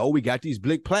and be like, oh, we got these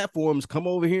big platforms. Come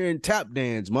over here and tap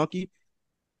dance, monkey.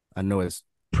 I know it's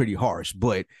pretty harsh,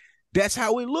 but that's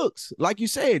how it looks. Like you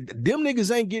said, them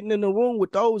niggas ain't getting in the room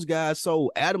with those guys.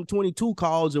 So Adam 22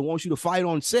 calls and wants you to fight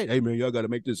on set. Hey, man, y'all got to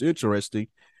make this interesting.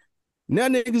 Now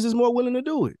niggas is more willing to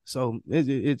do it. So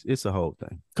it's a whole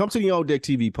thing. Come to the On Deck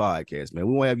TV podcast, man.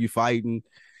 We won't have you fighting,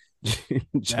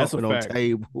 jumping on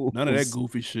tables. None of that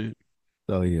goofy shit.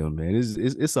 So, yeah, man,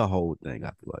 it's a whole thing,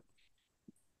 I feel like.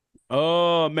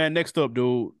 Oh, man, next up,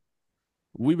 dude.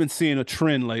 We've been seeing a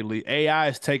trend lately. AI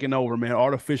is taking over, man.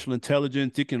 Artificial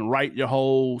intelligence. It can write your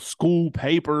whole school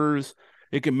papers.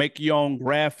 It can make your own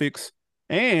graphics,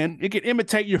 and it can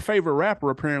imitate your favorite rapper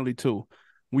apparently too.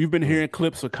 We've been hearing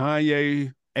clips of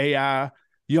Kanye AI.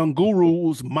 Young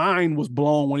Guru's mind was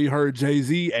blown when he heard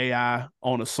Jay-Z AI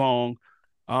on a song.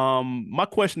 My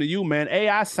question to you, man,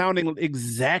 AI sounding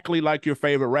exactly like your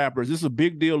favorite rapper. Is this a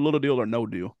big deal, little deal, or no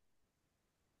deal?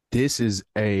 This is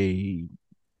a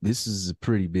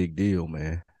pretty big deal,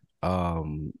 man.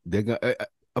 They're gonna,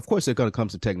 of course, they're gonna come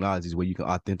to technologies where you can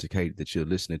authenticate that you're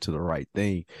listening to the right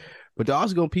thing, but they're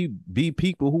also gonna be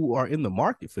people who are in the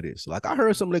market for this. Like I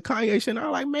heard some of the Kanye shit, and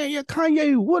I'm like, man, yeah,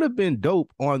 Kanye would have been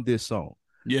dope on this song.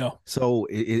 Yeah. So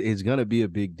it's gonna be a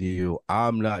big deal.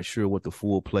 I'm not sure what the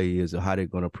full play is or how they're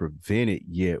gonna prevent it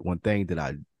yet. One thing that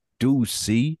I do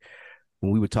see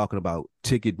when we were talking about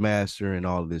Ticketmaster and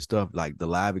all of this stuff, like the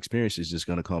live experience is just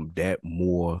gonna come that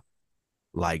more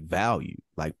like value,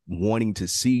 like wanting to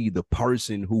see the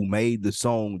person who made the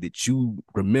song that you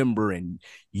remember and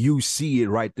you see it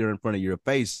right there in front of your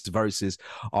face versus,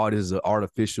 oh, this is an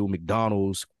artificial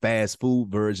McDonald's fast food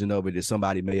version of it that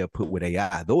somebody may have put with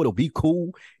AI. Though it'll be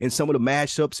cool in some of the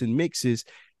mashups and mixes,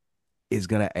 is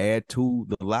going to add to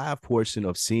the live portion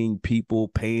of seeing people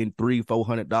paying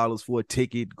 $300-$400 for a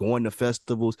ticket, going to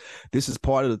festivals. This is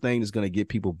part of the thing that's going to get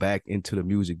people back into the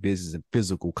music business and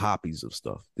physical copies of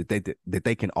stuff that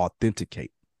they can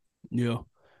authenticate. Yeah.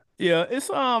 Yeah, it's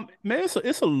man,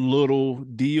 it's a little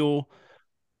deal.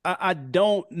 I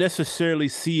don't necessarily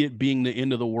see it being the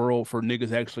end of the world for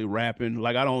niggas actually rapping.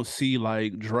 Like I don't see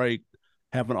like Drake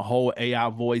having a whole AI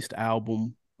voiced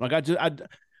album. Like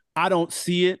I don't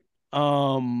see it.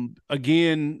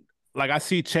 Again, like I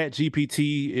see Chat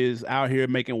GPT is out here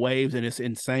making waves and it's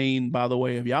insane, by the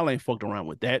way. If y'all ain't fucked around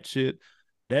with that shit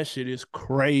is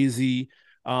crazy.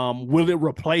 Will it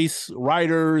replace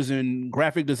writers and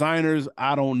graphic designers?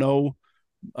 I don't know.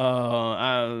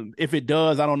 If it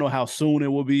does, I don't know how soon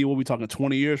it will be. We'll be talking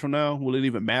 20 years from now. Will it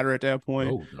even matter at that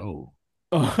point? Oh no.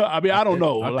 I mean, I don't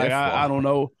know. Not Like that far. I don't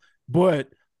know. But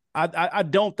I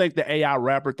don't think the AI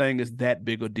rapper thing is that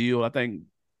big a deal. I think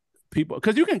people,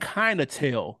 because you can kind of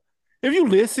tell. If you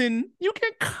listen, you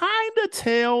can kind of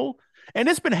tell. And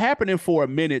it's been happening for a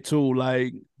minute too.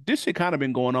 Like this shit kind of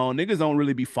been going on. Niggas don't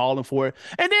really be falling for it.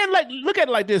 And then like look at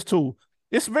it like this too.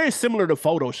 It's very similar to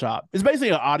Photoshop. It's basically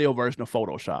an audio version of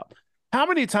Photoshop. How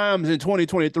many times in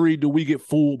 2023 do we get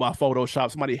fooled by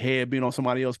Photoshop? Somebody head being on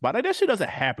somebody else's body. That shit doesn't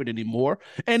happen anymore.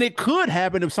 And it could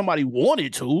happen if somebody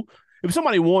wanted to. If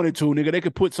somebody wanted to, nigga, they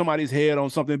could put somebody's head on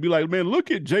something and be like, man,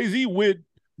 look at Jay-Z with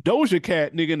Doja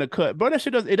Cat, nigga, in the cut. But that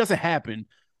shit doesn't happen.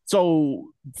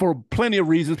 So for plenty of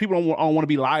reasons, people don't want to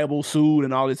be liable, sued,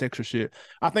 and all this extra shit.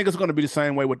 I think it's going to be the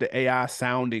same way with the AI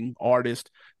sounding artist.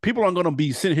 People aren't going to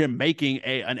be sitting here making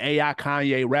an AI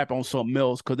Kanye rap on something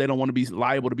else because they don't want to be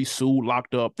liable to be sued,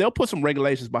 locked up. They'll put some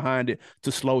regulations behind it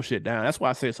to slow shit down. That's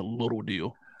why I say it's a little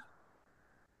deal.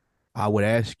 I would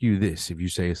ask you this if you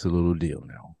say it's a little deal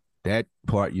now. That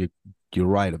part you're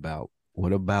right about.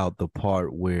 What about the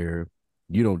part where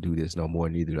you don't do this no more,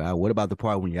 neither do I? What about the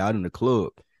part when you're out in the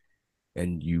club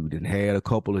and you done had a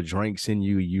couple of drinks in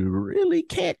you? You really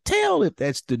can't tell if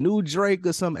that's the new Drake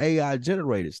or some AI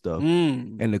generated stuff.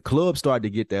 And the club started to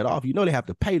get that off. You know they have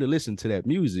to pay to listen to that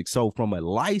music. So from a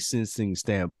licensing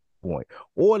standpoint,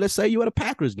 or let's say you at a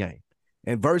Packers game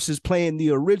and versus playing the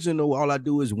original, all I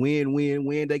do is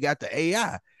win. They got the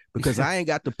AI because I ain't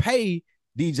got to pay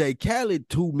DJ Khaled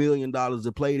 $2 million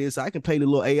to play this. I can pay the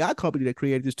little AI company that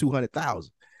created this $200,000.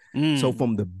 So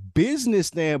from the business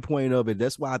standpoint of it,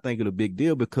 that's why I think it's a big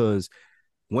deal, because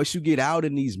once you get out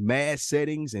in these mass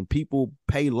settings and people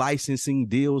pay licensing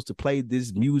deals to play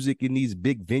this music in these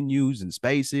big venues and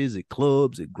spaces at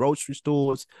clubs, at grocery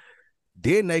stores,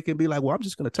 then they can be like, well, I'm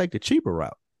just going to take the cheaper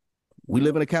route. We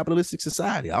live in a capitalistic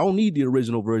society. I don't need the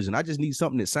original version. I just need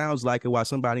something that sounds like it while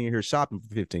somebody in here shopping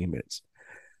for 15 minutes.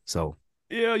 So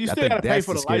yeah, you still got to pay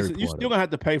for the license. You still gonna have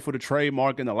to pay for the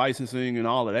trademark and the licensing and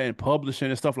all of that and publishing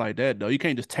and stuff like that, though. You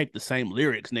can't just take the same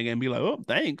lyrics, nigga, and be like, "Oh,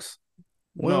 thanks."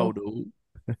 Well, no,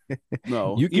 dude.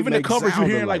 No. Even the covers you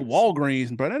hear like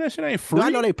Walgreens, bro. That shit ain't free. No, I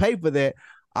know they pay for that.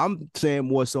 I'm saying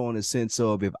more so in the sense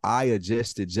of if I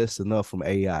adjust it just enough from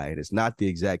AI, and it's not the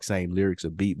exact same lyrics or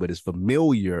beat, but it's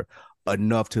familiar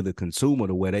enough to the consumer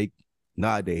to where they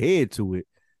nod their head to it,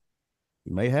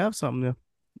 you may have something there.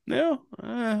 Yeah,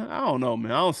 I don't know,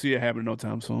 man. I don't see it happening no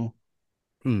time soon.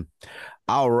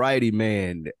 All righty,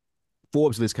 man.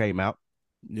 Forbes list came out.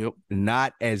 Yep.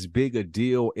 Not as big a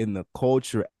deal in the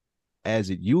culture as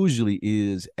it usually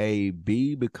is,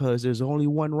 AB, because there's only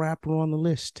one rapper on the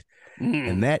list,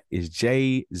 and that is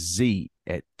Jay-Z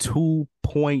at 2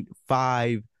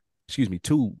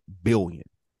 billion.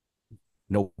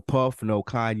 No Puff, no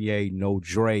Kanye, no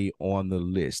Dre on the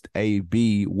list.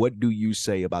 AB, what do you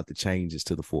say about the changes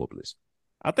to the Forbes list?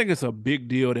 I think it's a big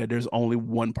deal that there's only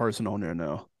one person on there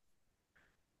now.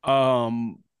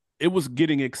 Um, it was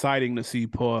getting exciting to see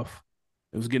Puff.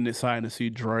 It was getting exciting to see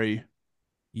Dre,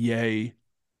 Ye.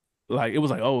 Like it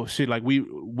was like, oh shit, like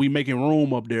we making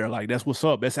room up there. Like that's what's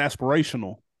up. That's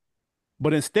aspirational.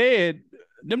 But instead,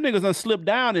 them niggas done slipped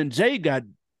down and Jay got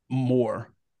more.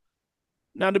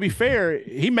 Now, to be fair,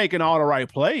 he making all the right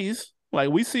plays. Like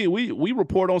we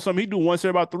report on something he do once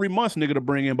every about 3 months, nigga, to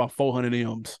bring in about 400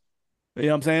 M's. You know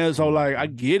what I'm saying? So like I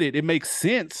get it. It makes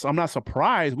sense. I'm not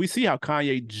surprised. We see how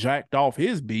Kanye jacked off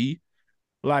his B.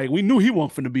 Like we knew he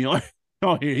wasn't finna be on,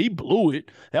 on here. He blew it.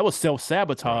 That was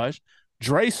self-sabotage. Right.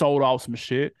 Dre sold off some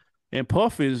shit. And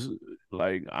Puff is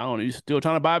like, I don't know, he's still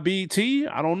trying to buy BT.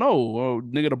 I don't know. Or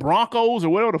nigga, the Broncos or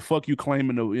whatever the fuck you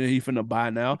claiming he finna buy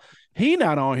now. He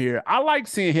not on here. I like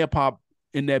seeing hip hop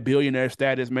in that billionaire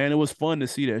status, man. It was fun to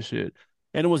see that shit.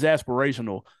 And it was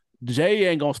aspirational. Jay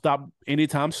ain't gonna stop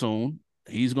anytime soon.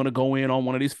 He's gonna go in on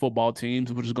one of these football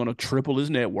teams, which is gonna triple his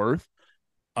net worth.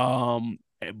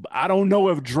 I don't know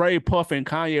if Dre, Puff, and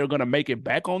Kanye are gonna make it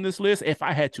back on this list. If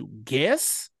I had to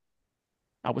guess,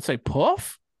 I would say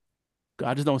Puff.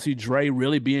 I just don't see Dre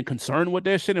really being concerned with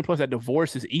that shit. And plus, that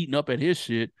divorce is eating up at his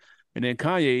shit. And then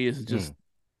Kanye is just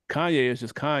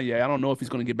Kanye. I don't know if he's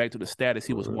going to get back to the status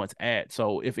he was once at.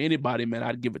 So if anybody, man,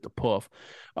 I'd give it to Puff.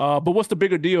 But what's the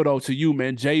bigger deal, though, to you,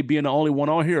 man? Jay being the only one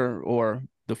on here or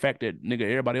the fact that, nigga,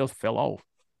 everybody else fell off?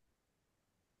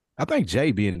 I think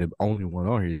Jay being the only one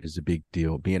on here is a big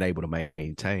deal. Being able to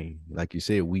maintain. Like you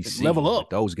said, we see level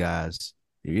up those guys.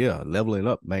 Yeah, leveling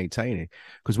up, maintaining.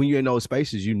 Because when you're in those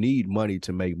spaces, you need money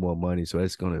to make more money. So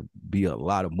it's going to be a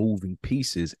lot of moving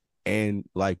pieces. And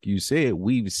like you said,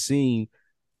 we've seen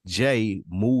Jay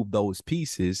move those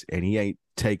pieces and he ain't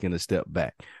taking a step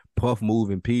back. Puff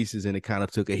moving pieces and it kind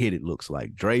of took a hit, it looks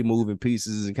like. Dre moving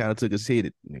pieces and kind of took a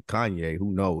hit. And Kanye,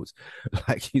 who knows?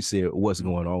 Like you said, what's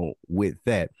going on with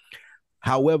that?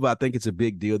 However, I think it's a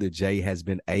big deal that Jay has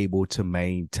been able to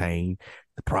maintain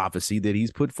the prophecy that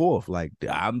he's put forth. Like,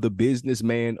 I'm the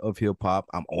businessman of hip hop.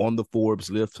 I'm on the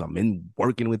Forbes list. I'm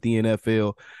working with the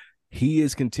NFL. He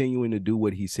is continuing to do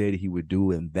what he said he would do,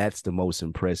 and that's the most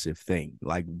impressive thing.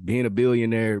 Like being a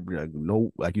billionaire,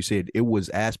 like you said, it was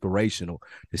aspirational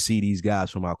to see these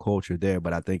guys from our culture there,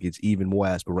 but I think it's even more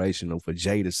aspirational for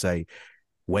Jay to say,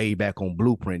 way back on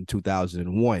Blueprint in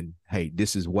 2001, hey,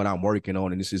 this is what I'm working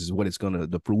on, and this is what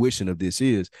the fruition of this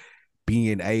is.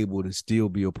 Being able to still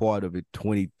be a part of it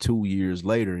 22 years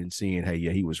later and seeing, hey,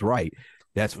 yeah, he was right.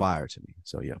 That's fire to me.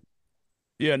 So, yeah.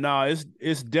 Yeah, no,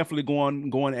 it's definitely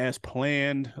going as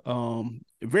planned.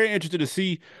 Very interested to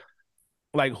see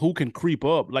like who can creep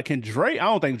up. Like, can Drake? I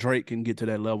don't think Drake can get to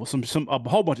that level. A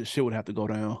whole bunch of shit would have to go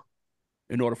down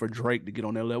in order for Drake to get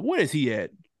on that level. Where is he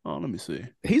at? Oh, let me see.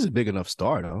 He's a big enough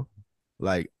star, though.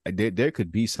 Like there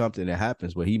could be something that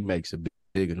happens where he makes a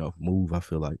big enough move. I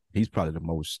feel like he's probably the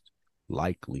most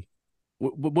likely.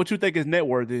 What you think his net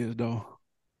worth is, though?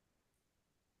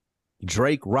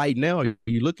 Drake right now, are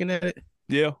you looking at it?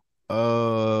 Yeah.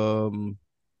 I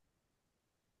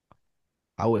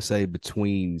would say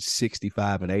between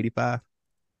 65 and 85.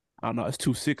 I don't know. It's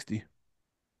 260.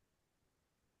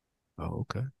 Oh,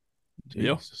 okay.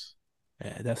 Jesus.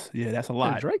 Yeah, that's a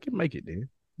lot. Yeah, Drake can make it, then.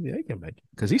 Yeah, he can make it.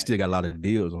 Because he still got a lot of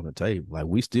deals on the table. Like,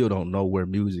 we still don't know where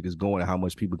music is going and how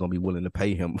much people are going to be willing to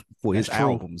pay him for his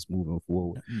albums moving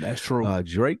forward. That's true.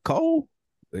 Drake Cole,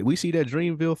 we see that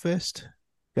Dreamville Fest.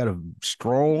 Got a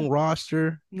strong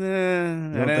roster. Nah,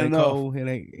 that ain't enough. Cole, he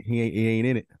ain't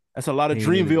in it. That's a lot of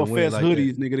Dreamville Fest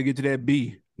hoodies, nigga, to get to that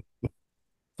B. It's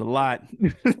a lot.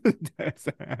 That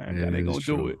ain't gonna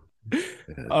do it.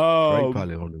 Drake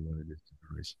probably only one of this.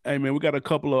 Hey man, we got a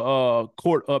couple of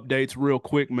court updates real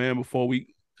quick, man, before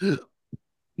we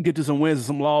get to some wins and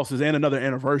some losses and another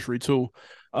anniversary too.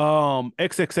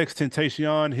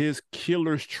 XXXTentacion, his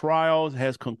killer's trials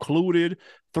has concluded.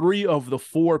 3 of the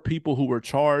 4 people who were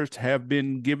charged have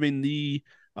been given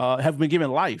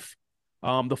life.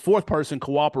 The 4th person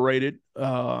cooperated,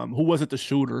 who wasn't the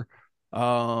shooter.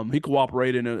 He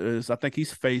cooperated as I think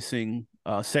he's facing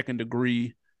second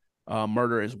degree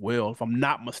murder as well, if I'm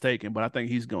not mistaken. But I think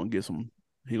he's gonna get some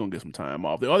time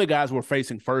off. The other guys were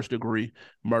facing first degree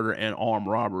murder and armed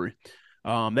robbery.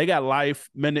 They got life.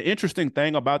 Man, the interesting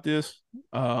thing about this,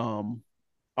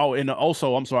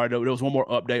 also, I'm sorry, there was one more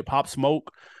update. Pop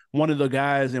Smoke, one of the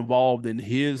guys involved in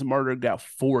his murder, got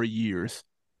 4 years.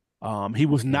 He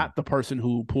was not the person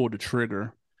who pulled the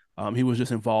trigger. He was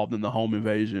just involved in the home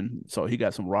invasion, so he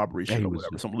got some robbery shit or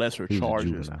whatever, some lesser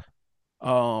charges.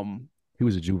 He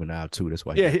was a juvenile too. That's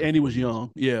why. Yeah, and he was young.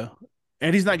 Yeah,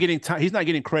 and he's not getting he's not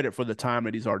getting credit for the time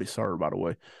that he's already served. By the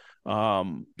way,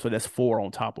 so that's 4 on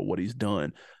top of what he's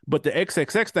done. But the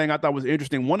XXX thing I thought was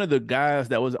interesting. One of the guys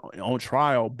that was on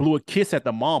trial blew a kiss at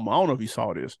the mama. I don't know if you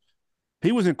saw this.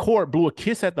 He was in court, blew a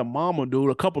kiss at the mama, dude,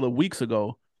 a couple of weeks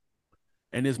ago.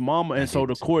 And his mama, and so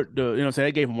the court, you know what I'm saying,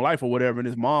 they gave him life or whatever. And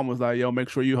his mom was like, yo, make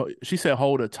sure she said,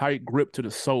 hold a tight grip to the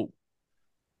soap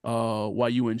while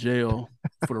you in jail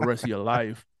for the rest of your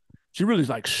life. She really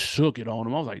like shook it on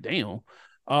him. I was like, damn.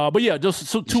 But yeah,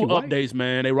 just two updates,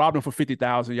 man. They robbed him for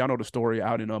 $50,000. Y'all know the story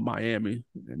out in Miami.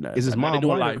 And is his mom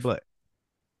white or black?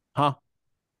 Huh?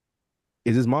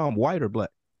 Is his mom white or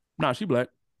black? Nah, she black.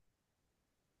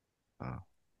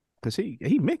 Cause he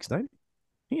mixed, ain't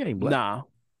he? He ain't black. Nah.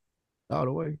 All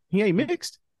the way. He ain't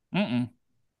mixed. Mm-mm.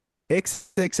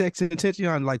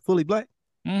 XXXTentacion like fully black.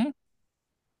 Mm-hmm.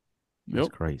 That's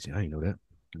crazy. I ain't know that.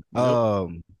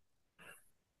 Yep.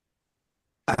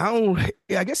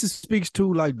 I guess it speaks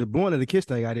to like the born of the kiss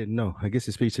thing. I didn't know. I guess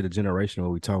it speaks to the generation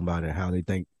where we talking about it, how they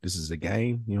think this is a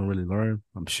game. You don't really learn.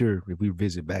 I'm sure if we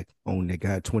visit back on that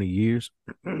guy 20 years,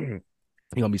 he's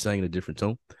gonna be saying a different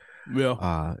tone.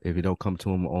 Yeah. If it don't come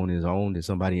to him on his own, there's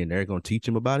somebody in there gonna teach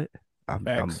him about it.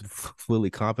 I'm fully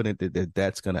confident that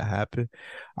that's gonna happen.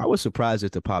 I was surprised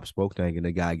at the Pop Smoke thing and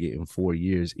the guy getting 4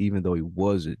 years, even though he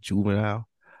was a juvenile.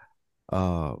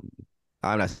 I'm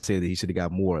not saying that he should have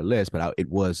got more or less, but it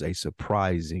was a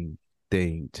surprising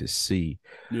thing to see.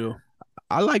 Yeah,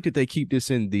 I like that they keep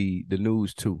this in the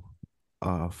news too.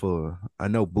 I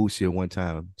know Boosie at one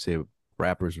time said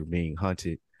rappers were being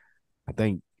hunted. I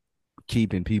think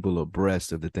keeping people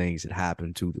abreast of the things that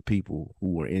happened to the people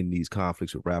who were in these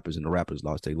conflicts with rappers and the rappers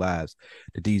lost their lives,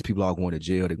 that these people are going to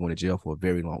jail. They're going to jail for a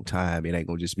very long time. It ain't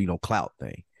going to just be no clout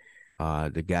thing.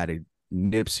 The guy that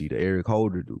Nipsey, the Eric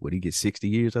Holder dude, would he get 60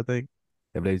 years, I think?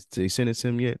 Have they sentenced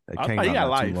him yet? That came out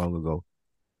not too long ago.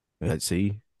 Let's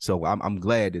see. So I'm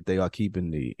glad that they are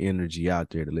keeping the energy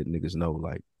out there to let niggas know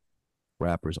like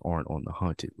rappers aren't on the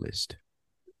hunted list.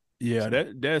 Yeah,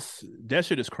 that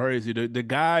shit is crazy. The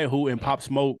guy who in Pop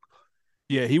Smoke,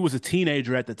 yeah, he was a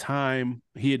teenager at the time.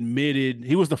 He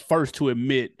was the first to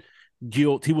admit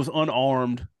guilt. He was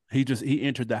unarmed. He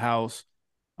entered the house.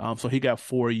 So he got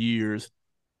 4 years.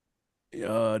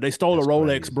 They stole a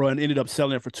Rolex, crazy, bro, and ended up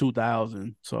selling it for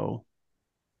 $2,000. So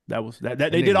that was that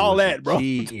they did all that, bro.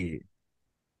 Kid.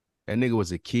 That nigga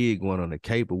was a kid going on a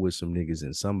caper with some niggas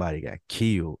and somebody got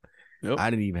killed. Yep.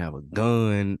 I didn't even have a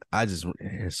gun.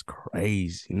 It's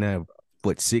crazy. Now,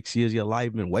 what, 6 years of your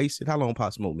life been wasted? How long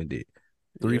Pop Smoke been dead?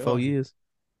 4 years?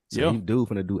 So you dude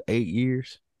finna do 8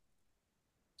 years?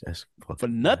 That's for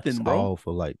nothing, bro. All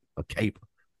for like a caper.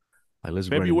 Like, let's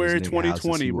February run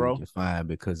 2020, bro. We can find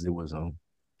because it was on.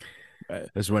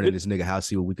 Let's run in this nigga house,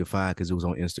 see what we can find because it was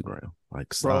on Instagram.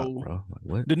 Like, stop, bro. Like,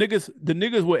 what? The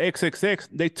niggas with XXX,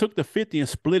 they took the 50 and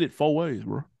split it 4 ways,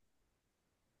 bro.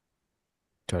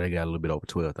 So they got a little bit over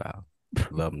 12,000,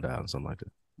 11,000, something like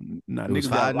that. Nah, niggas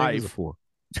got life. 4.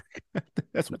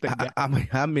 That's what they got. I mean,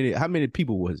 how many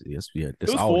people was it? Yeah,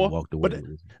 that's all 4, he walked away but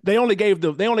with. They only gave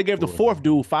the fourth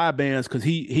dude 5 bands because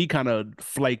he kind of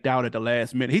flaked out at the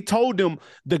last minute. He told them,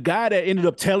 the guy that ended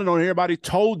up telling on everybody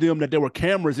told them that there were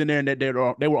cameras in there and that they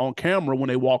were on camera when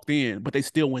they walked in, but they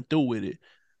still went through with it.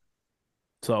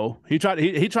 So he tried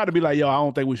to be like, yo, I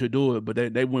don't think we should do it, but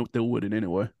they went through with it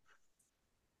anyway.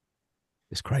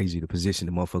 It's crazy the position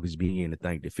the motherfuckers be in to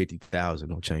think that 50,000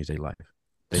 don't change their life.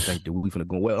 They think that we finna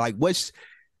go well. Like,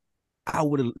 I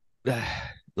would have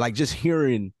like just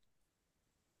hearing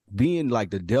being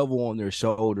like the devil on their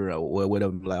shoulder or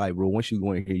whatever. Like, bro, once you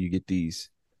go in here, you get these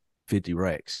 50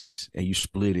 racks and you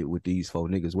split it with these 4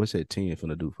 niggas. What's that 10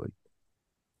 finna do for you?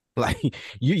 Like,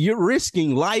 you're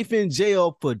risking life in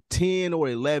jail for 10 or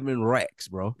 11 racks,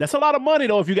 bro. That's a lot of money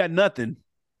though if you got nothing.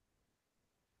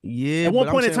 Yeah. At one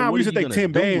point in time, we used to think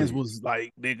 10 bands was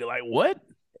like, nigga, like what?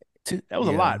 That was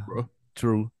a lot, bro.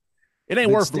 True. It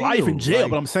ain't worth life in jail,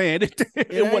 but I'm saying it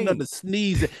wasn't nothing to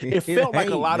sneeze. It felt like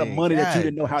a lot of money that you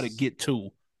didn't know how to get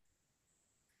to.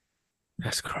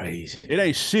 That's crazy. It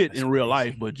ain't shit in real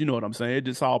life, but you know what I'm saying? It's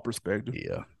just all perspective.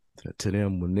 Yeah. To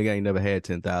them, when nigga ain't never had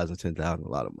 10,000, a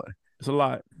lot of money. It's a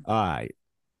lot. All right.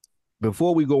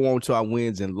 Before we go on to our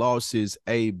wins and losses,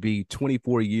 AB,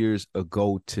 24 years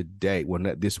ago today, well,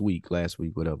 not this week, last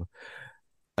week, whatever,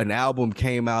 an album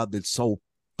came out that sold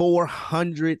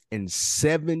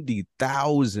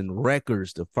 470,000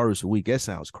 records the first week. That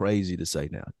sounds crazy to say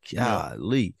now.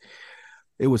 Golly.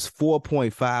 It was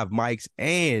 4.5 mics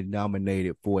and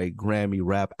nominated for a Grammy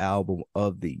Rap Album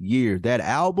of the Year. That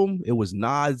album, it was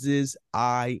Nas's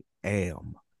I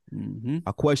Am. Mm-hmm.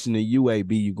 I question the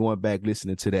UAB, you going back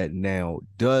listening to that now.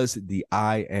 Does the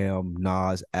I Am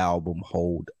Nas album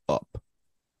hold up?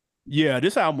 Yeah,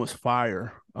 this album was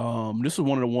fire. This is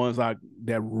one of the ones that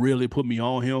really put me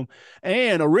on him.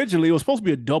 And originally, it was supposed to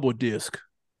be a double disc.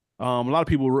 A lot of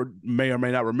people may or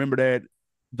may not remember that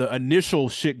the initial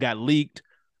shit got leaked,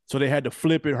 so they had to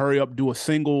flip it, hurry up, do a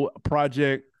single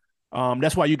project.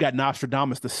 That's why you got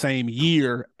Nostradamus the same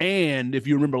year. And if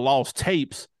you remember Lost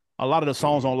Tapes, a lot of the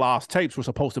songs on Lost Tapes were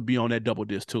supposed to be on that double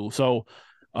disc too. So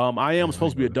I Am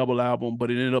supposed to be a double album,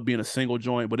 but it ended up being a single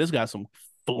joint. But it's got some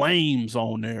flames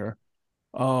on there.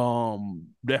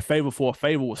 That Favor for a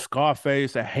Favor with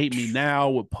Scarface, that Hate Me Now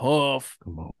with Puff.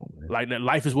 Come on, man. Like that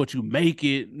Life Is What You Make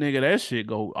It, nigga, that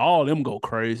shit all them go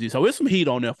crazy. So it's some heat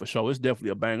on there for sure. It's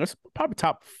definitely a banger. It's probably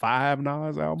top 5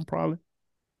 Nas album, probably.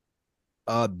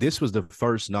 This was the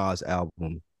first Nas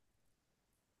album.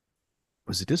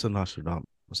 Was it this or Nostradamus?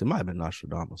 It might have been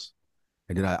Nostradamus.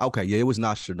 And then it was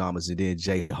Nostradamus. And then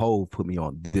J-Ho put me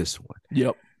on this one.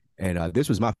 Yep. And this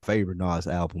was my favorite Nas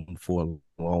album for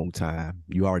a long time.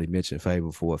 You already mentioned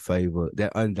Favor for a Favor.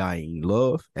 That Undying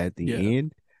Love at the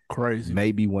end. Crazy.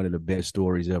 Maybe one of the best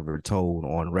stories ever told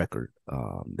on record.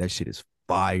 That shit is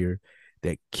fire.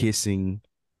 That Kissing,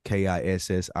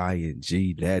 Kissing,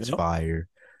 that's fire.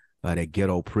 That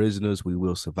Ghetto Prisoners, We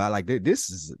Will Survive. Like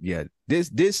this.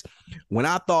 When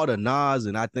I thought of Nas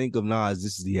and I think of Nas,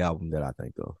 this is the album that I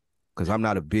think of. Because I'm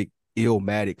not a big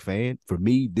Illmatic fan. For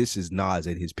me, this is Nas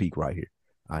at his peak right here.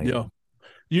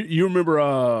 You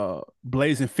remember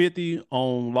Blazing 50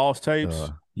 on Lost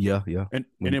Tapes? Yeah. And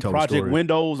then Project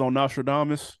Windows on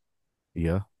Nostradamus.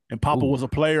 Yeah. And Papa was a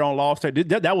player on Lost Tapes.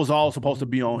 That was all supposed to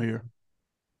be on here.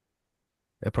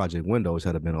 That Project Windows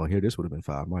had been on here, this would have been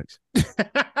 5 mics.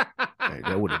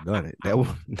 That would have done it. That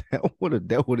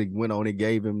would have went on and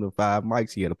gave him the 5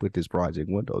 mics. He had to put this Project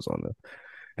Windows on there.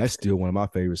 That's still one of my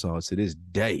favorite songs to this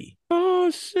day.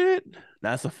 Oh shit,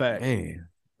 that's a fact. Man,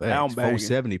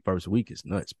 470 first week is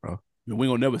nuts, bro. We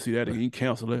gonna never see that again.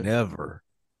 Cancel it. Never.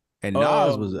 And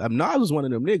Nas was one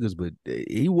of them niggas, but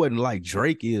he wasn't like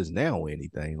Drake is now or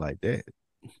anything like that.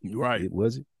 Right?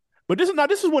 Was it? But this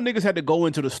is when niggas had to go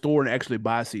into the store and actually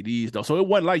buy CDs though. So it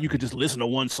wasn't like you could just listen to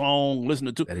one song, listen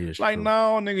to two. That is like true.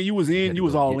 No, nigga, you was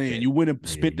all in. That. You went and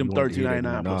spit them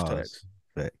 $13.99 plus tax.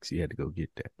 Facts. You had to go get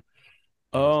that.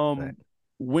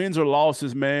 Wins or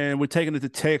losses, man. We're taking it to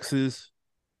Texas.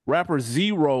 Rapper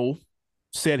Zero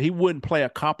said he wouldn't play a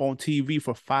cop on TV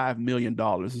for $5 million.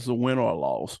 Is this a win or a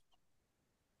loss?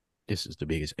 This is the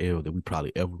biggest L that we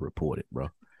probably ever reported, bro.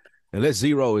 Unless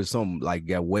Zero is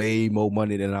got way more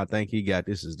money than I think he got.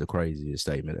 This is the craziest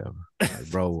statement ever. Like,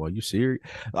 bro, are you serious?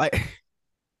 Like,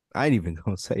 I ain't even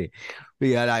gonna say it. But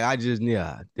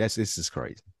yeah, this is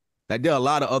crazy. Like, there are a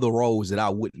lot of other roles that I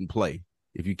wouldn't play.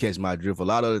 If you catch my drift, a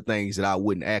lot of the things that I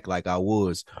wouldn't act like I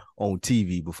was on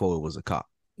TV before it was a cop.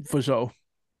 For sure.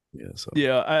 Yeah. So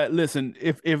listen,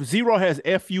 if Zero has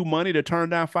FU money to turn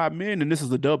down $5 million, then this is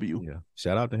a W. Yeah.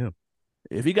 Shout out to him.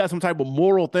 If he got some type of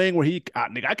moral thing where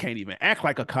I can't even act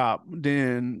like a cop,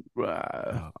 then okay,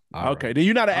 right. then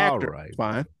you're not an actor. All right.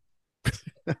 Fine.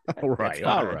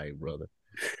 All right, brother.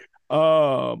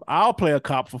 I'll play a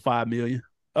cop for $5 million.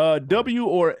 W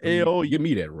or L? Give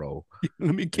me that role.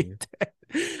 Let me get that.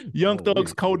 Young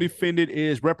Thug's co-defendant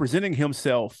is representing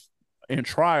himself in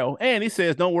trial, and he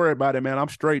says, "Don't worry about it, man. I'm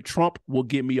straight. Trump will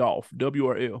get me off." W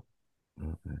or L?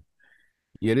 Okay.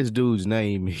 Yeah, this dude's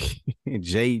name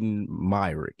Jaden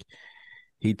Myrick.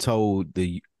 He told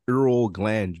the Earl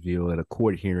Glanville at a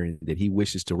court hearing that he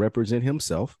wishes to represent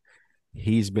himself.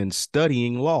 He's been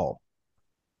studying law.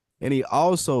 And he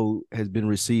also has been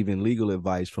receiving legal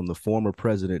advice from the former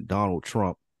president, Donald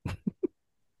Trump.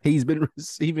 He's been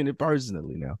receiving it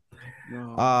personally now.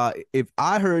 No. If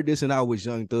I heard this and I was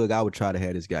Young Thug, I would try to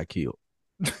have this guy killed.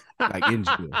 Like in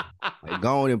jail. Like,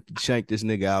 go on and shank this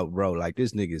nigga out, bro. Like,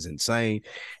 this nigga is insane.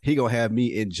 He gonna have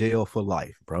me in jail for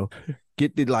life, bro.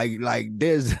 Get the like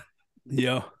there's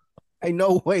ain't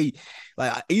no way.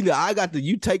 Like, either I got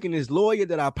you taking this lawyer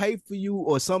that I pay for you,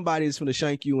 or somebody's gonna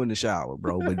shank you in the shower,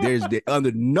 bro. But there's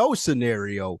under no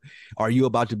scenario are you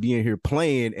about to be in here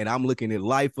playing and I'm looking at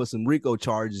life for some RICO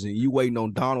charges and you waiting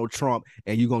on Donald Trump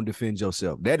and you gonna defend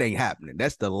yourself. That ain't happening.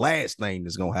 That's the last thing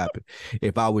that's gonna happen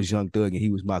if I was Young Thug and he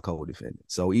was my co-defendant.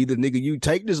 So either, nigga, you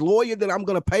take this lawyer that I'm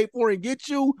gonna pay for and get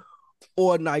you,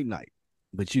 or night.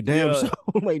 But you damn so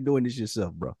ain't doing this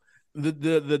yourself, bro.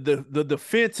 The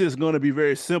defense is going to be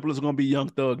very simple. It's going to be Young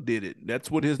Thug did it.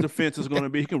 That's what his defense is going to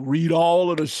be. He can read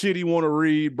all of the shit he want to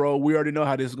read, bro. We already know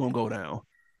how this is going to go down.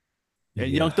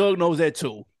 And Young Thug knows that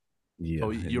too. Yeah. So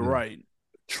you're right.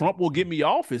 Trump will get me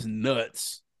off is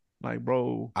nuts. Like,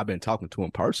 bro, I've been talking to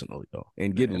him personally though,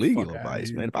 and getting man, legal fuck out advice,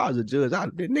 here. man. If I was a judge,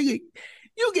 nigga,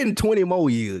 you getting 20 more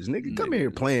years, nigga. Come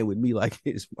here Nigga, playing with me like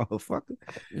this, motherfucker.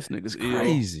 this It's nigga's ill.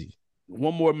 crazy.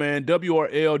 One more, man.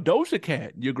 WRL Doja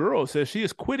Cat, your girl, says she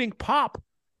is quitting pop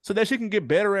so that she can get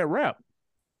better at rap.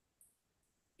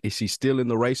 Is she still in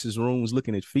the racist rooms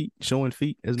looking at feet, showing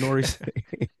feet, as Nori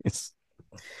says?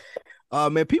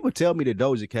 Man, people tell me that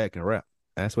Doja Cat can rap.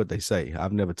 That's what they say.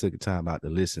 I've never took a time out to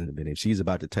listen, but if she's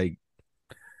about to take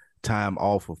time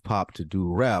off of pop to do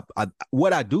rap,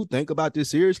 what I do think about this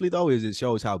seriously though is it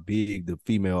shows how big the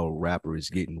female rapper is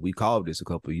getting. We called this a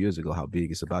couple of years ago how big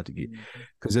it's about to get,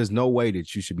 because there's no way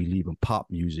that you should be leaving pop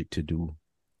music to do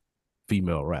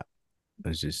female rap.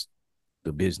 That's just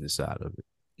the business side of it.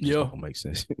 Just don't make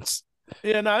sense.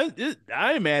 Yeah, no,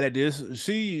 I ain't mad at this.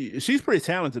 She's pretty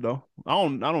talented though. I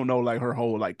don't know like her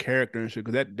whole like character and shit,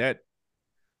 because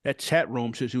that chat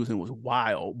room shit she was in was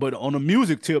wild. But on a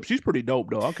music tip, she's pretty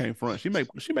dope though. I can't front. She make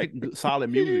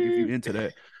solid music if you into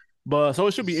that. But so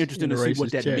it should be interesting to see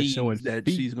what that means, that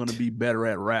she's gonna be better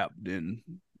at rap than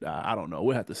I don't know.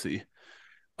 We'll have to see.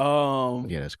 Yeah,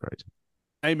 that's crazy.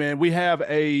 Hey man, we have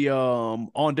a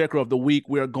on decker of the week.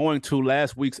 We're going to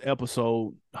last week's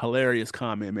episode. Hilarious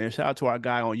comment, man. Shout out to our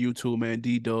guy on YouTube, man,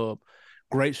 D-Dub.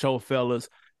 Great show, fellas.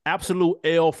 Absolute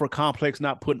L for Complex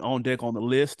not putting On Deck on the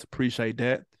list. Appreciate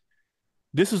that.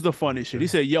 This is the funny shit. He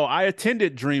said, yo, I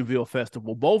attended Dreamville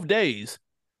Festival both days.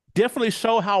 Definitely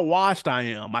show how washed I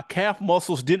am. My calf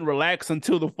muscles didn't relax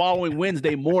until the following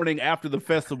Wednesday morning after the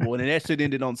festival, and then that shit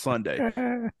ended on Sunday.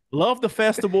 Love the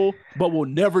festival, but will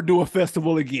never do a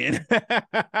festival again.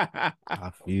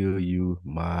 I feel you,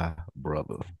 my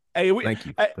brother. Hey, thank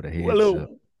you for the heads up.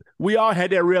 We all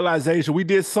had that realization. We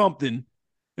did something,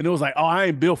 and it was like, oh, I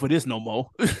ain't built for this no more.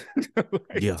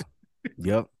 Yeah.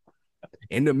 Yep.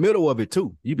 In the middle of it,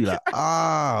 too. You'd be like,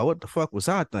 what the fuck was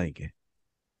I thinking?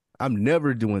 I'm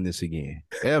never doing this again,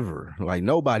 ever. Like,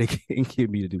 nobody can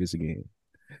get me to do this again.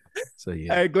 So,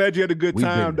 yeah. Hey, glad you had a good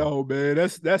time, though, man.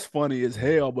 That's funny as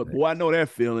hell, but boy, I know that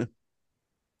feeling.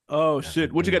 Oh,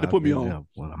 shit. What you got to put me on?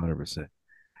 100%.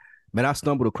 Man, I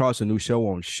stumbled across a new show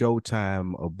on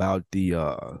Showtime about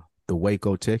the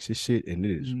Waco, Texas shit, and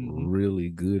it is really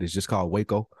good. It's just called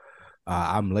Waco.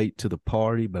 I'm late to the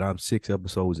party, but I'm 6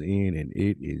 episodes in, and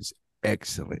it is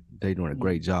excellent. They're doing a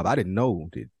great job. I didn't know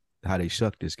how they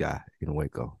shucked this guy in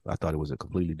Waco. I thought it was a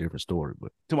completely different story.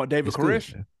 But talking about David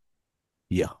Koresh?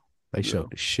 Yeah, they shucked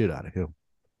the shit out of him.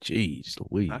 Jeez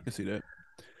Louise. I can see that.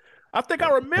 I think I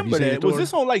remember that. Was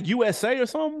this on like USA or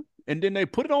something? And then they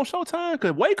put it on Showtime?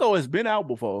 Because Waco has been out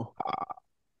before.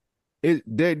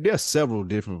 There's several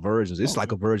different versions. It's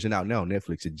like a version out now on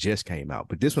Netflix. It just came out.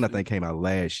 But this one I think came out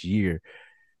last year.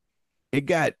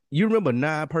 You remember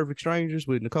 9 Perfect Strangers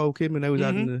with Nicole Kidman? They was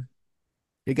out in the...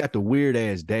 It got the weird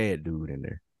ass dad dude in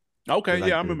there. Okay,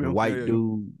 like I remember. The white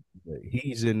dude,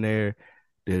 he's in there.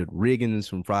 The Riggins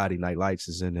from Friday Night Lights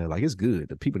is in there. Like, it's good.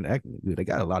 The people acting good. They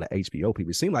got a lot of HBO people.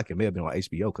 It seemed like it may have been on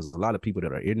HBO because a lot of people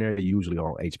that are in there usually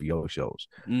are on HBO shows.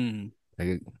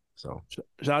 So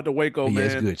shout out to Waco, man. Yeah,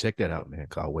 it's good. Check that out, man.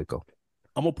 Called Waco.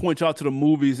 I'm gonna point y'all to the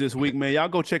movies this week, man. Y'all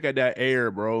go check out that Air,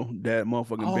 bro. That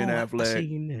motherfucking Ben Affleck. I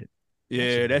seen that.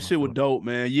 Yeah, that shit was dope,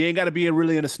 man. You ain't got to be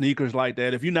really into sneakers like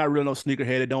that. If you're not real no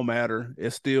sneakerhead, it don't matter.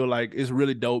 It's still like, it's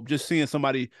really dope. Just seeing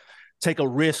somebody take a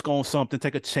risk on something,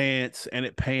 take a chance, and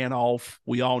it paying off.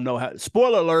 We all know how.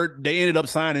 Spoiler alert, they ended up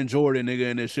signing Jordan,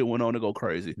 nigga, and this shit went on to go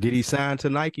crazy. Did he sign to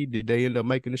Nike? Did they end up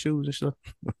making the shoes and stuff?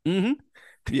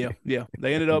 Yeah.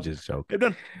 They ended up. Just joking.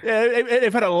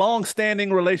 They've had a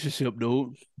long-standing relationship,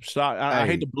 dude. So I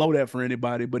hate to blow that for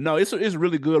anybody, but no, it's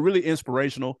really good, really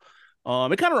inspirational.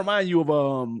 It kind of reminds you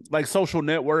of like Social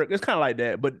Network. It's kind of like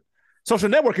that, but Social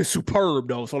Network is superb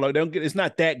though. So like it's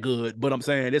not that good, but I'm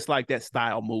saying it's like that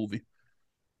style movie.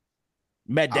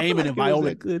 Matt Damon and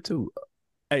Viola good too.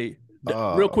 Hey,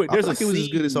 real quick, there's a scene. It was as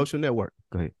good as Social Network.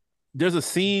 Go ahead. There's a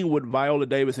scene with Viola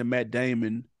Davis and Matt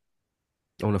Damon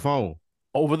on the phone,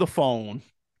 over the phone,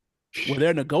 where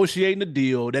they're negotiating a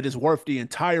deal that is worth the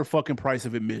entire fucking price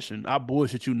of admission. I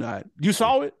bullshit you not. You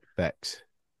saw it? Facts.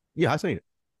 Yeah, I seen it.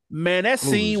 Man, that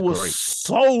scene was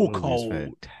so cold.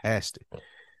 Fantastic.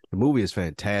 The movie is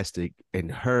fantastic,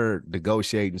 and her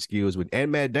negotiating skills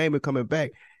and Matt Damon coming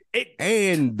back,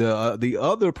 and the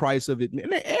other price of it.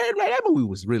 And that movie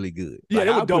was really good. Yeah,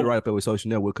 I'll put it right up there with Social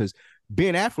Network because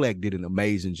Ben Affleck did an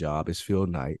amazing job as Phil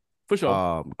Knight. For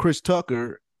sure. Chris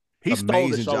Tucker, he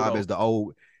amazing job as the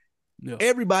old. Yeah.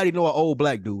 Everybody know an old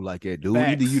black dude like that, dude.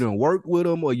 Facts. Either you done work with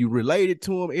him or you related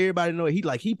to him. Everybody know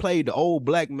he played the old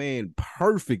black man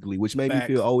perfectly, which made me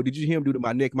feel, did you hear him do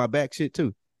my neck, my back shit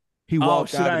too? He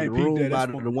walked out I of the ain't peeped room that.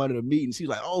 out of one of the meetings. He's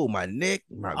like, "Oh, my neck,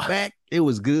 my back." It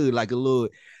was good, like a little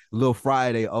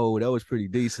Friday. Oh, that was pretty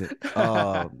decent.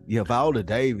 Yeah, Viola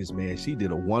Davis, man, she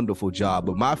did a wonderful job.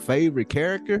 But my favorite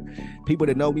character, people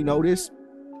that know me know this,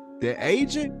 the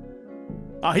agent.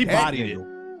 Oh, he bodied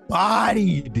it.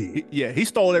 Bodied it. Yeah, he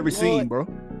stole every scene, bro.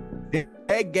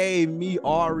 That gave me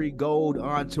Ari Gold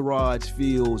Entourage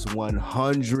feels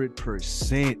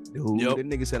 100%, dude. Yep. That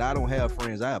nigga said, I don't have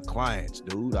friends, I have clients,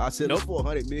 dude. I said, let's for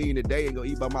 $100 million a day and go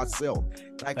eat by myself.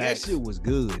 Like, Facts. That shit was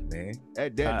good, man.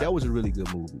 That was a really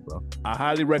good movie, bro. I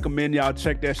highly recommend y'all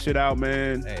check that shit out,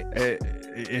 man.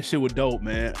 And shit was dope,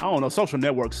 man. I don't know. Social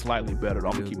Network's slightly better, though.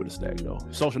 I'm going to keep it a stack, though.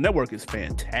 Social Network is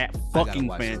fantastic. Fucking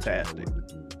fantastic.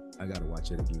 I got to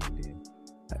watch it again, then.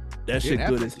 That shit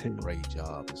good as hell. Great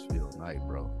job as Phil Knight,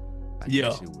 bro. Like,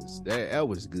 yeah, that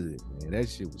was good, man. That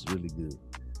shit was really good.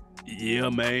 Yeah,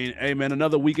 man. Hey, man,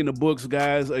 another week in the books,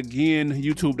 guys. Again,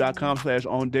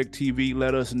 youtube.com/OnDeckTV.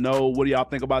 Let us know. What do y'all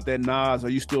think about that, Nas? Are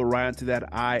you still riding to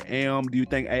that I Am? Do you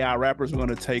think AI rappers are going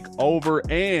to take over?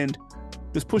 And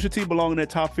does Pusha T belong in that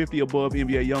top 50 above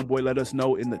NBA Youngboy? Let us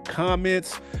know in the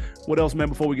comments. What else, man,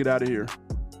 before we get out of here?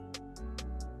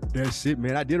 That's it,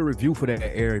 man. I did a review for that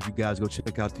air. If you guys go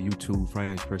check out the YouTube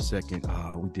frames per second,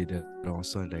 we did that on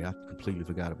Sunday. I completely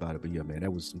forgot about it, but yeah, man,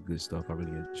 that was some good stuff. I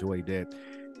really enjoyed that.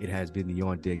 It has been the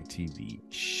On Deck TV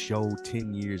show,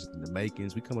 10 years in the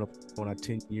makings. We coming up on our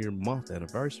 10-year month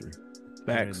anniversary.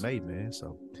 Facts. In May, man.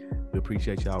 So we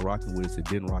appreciate y'all rocking with us. It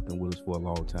been rocking with us for a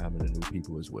long time, and the new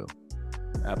people as well.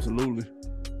 Absolutely.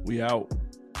 We out.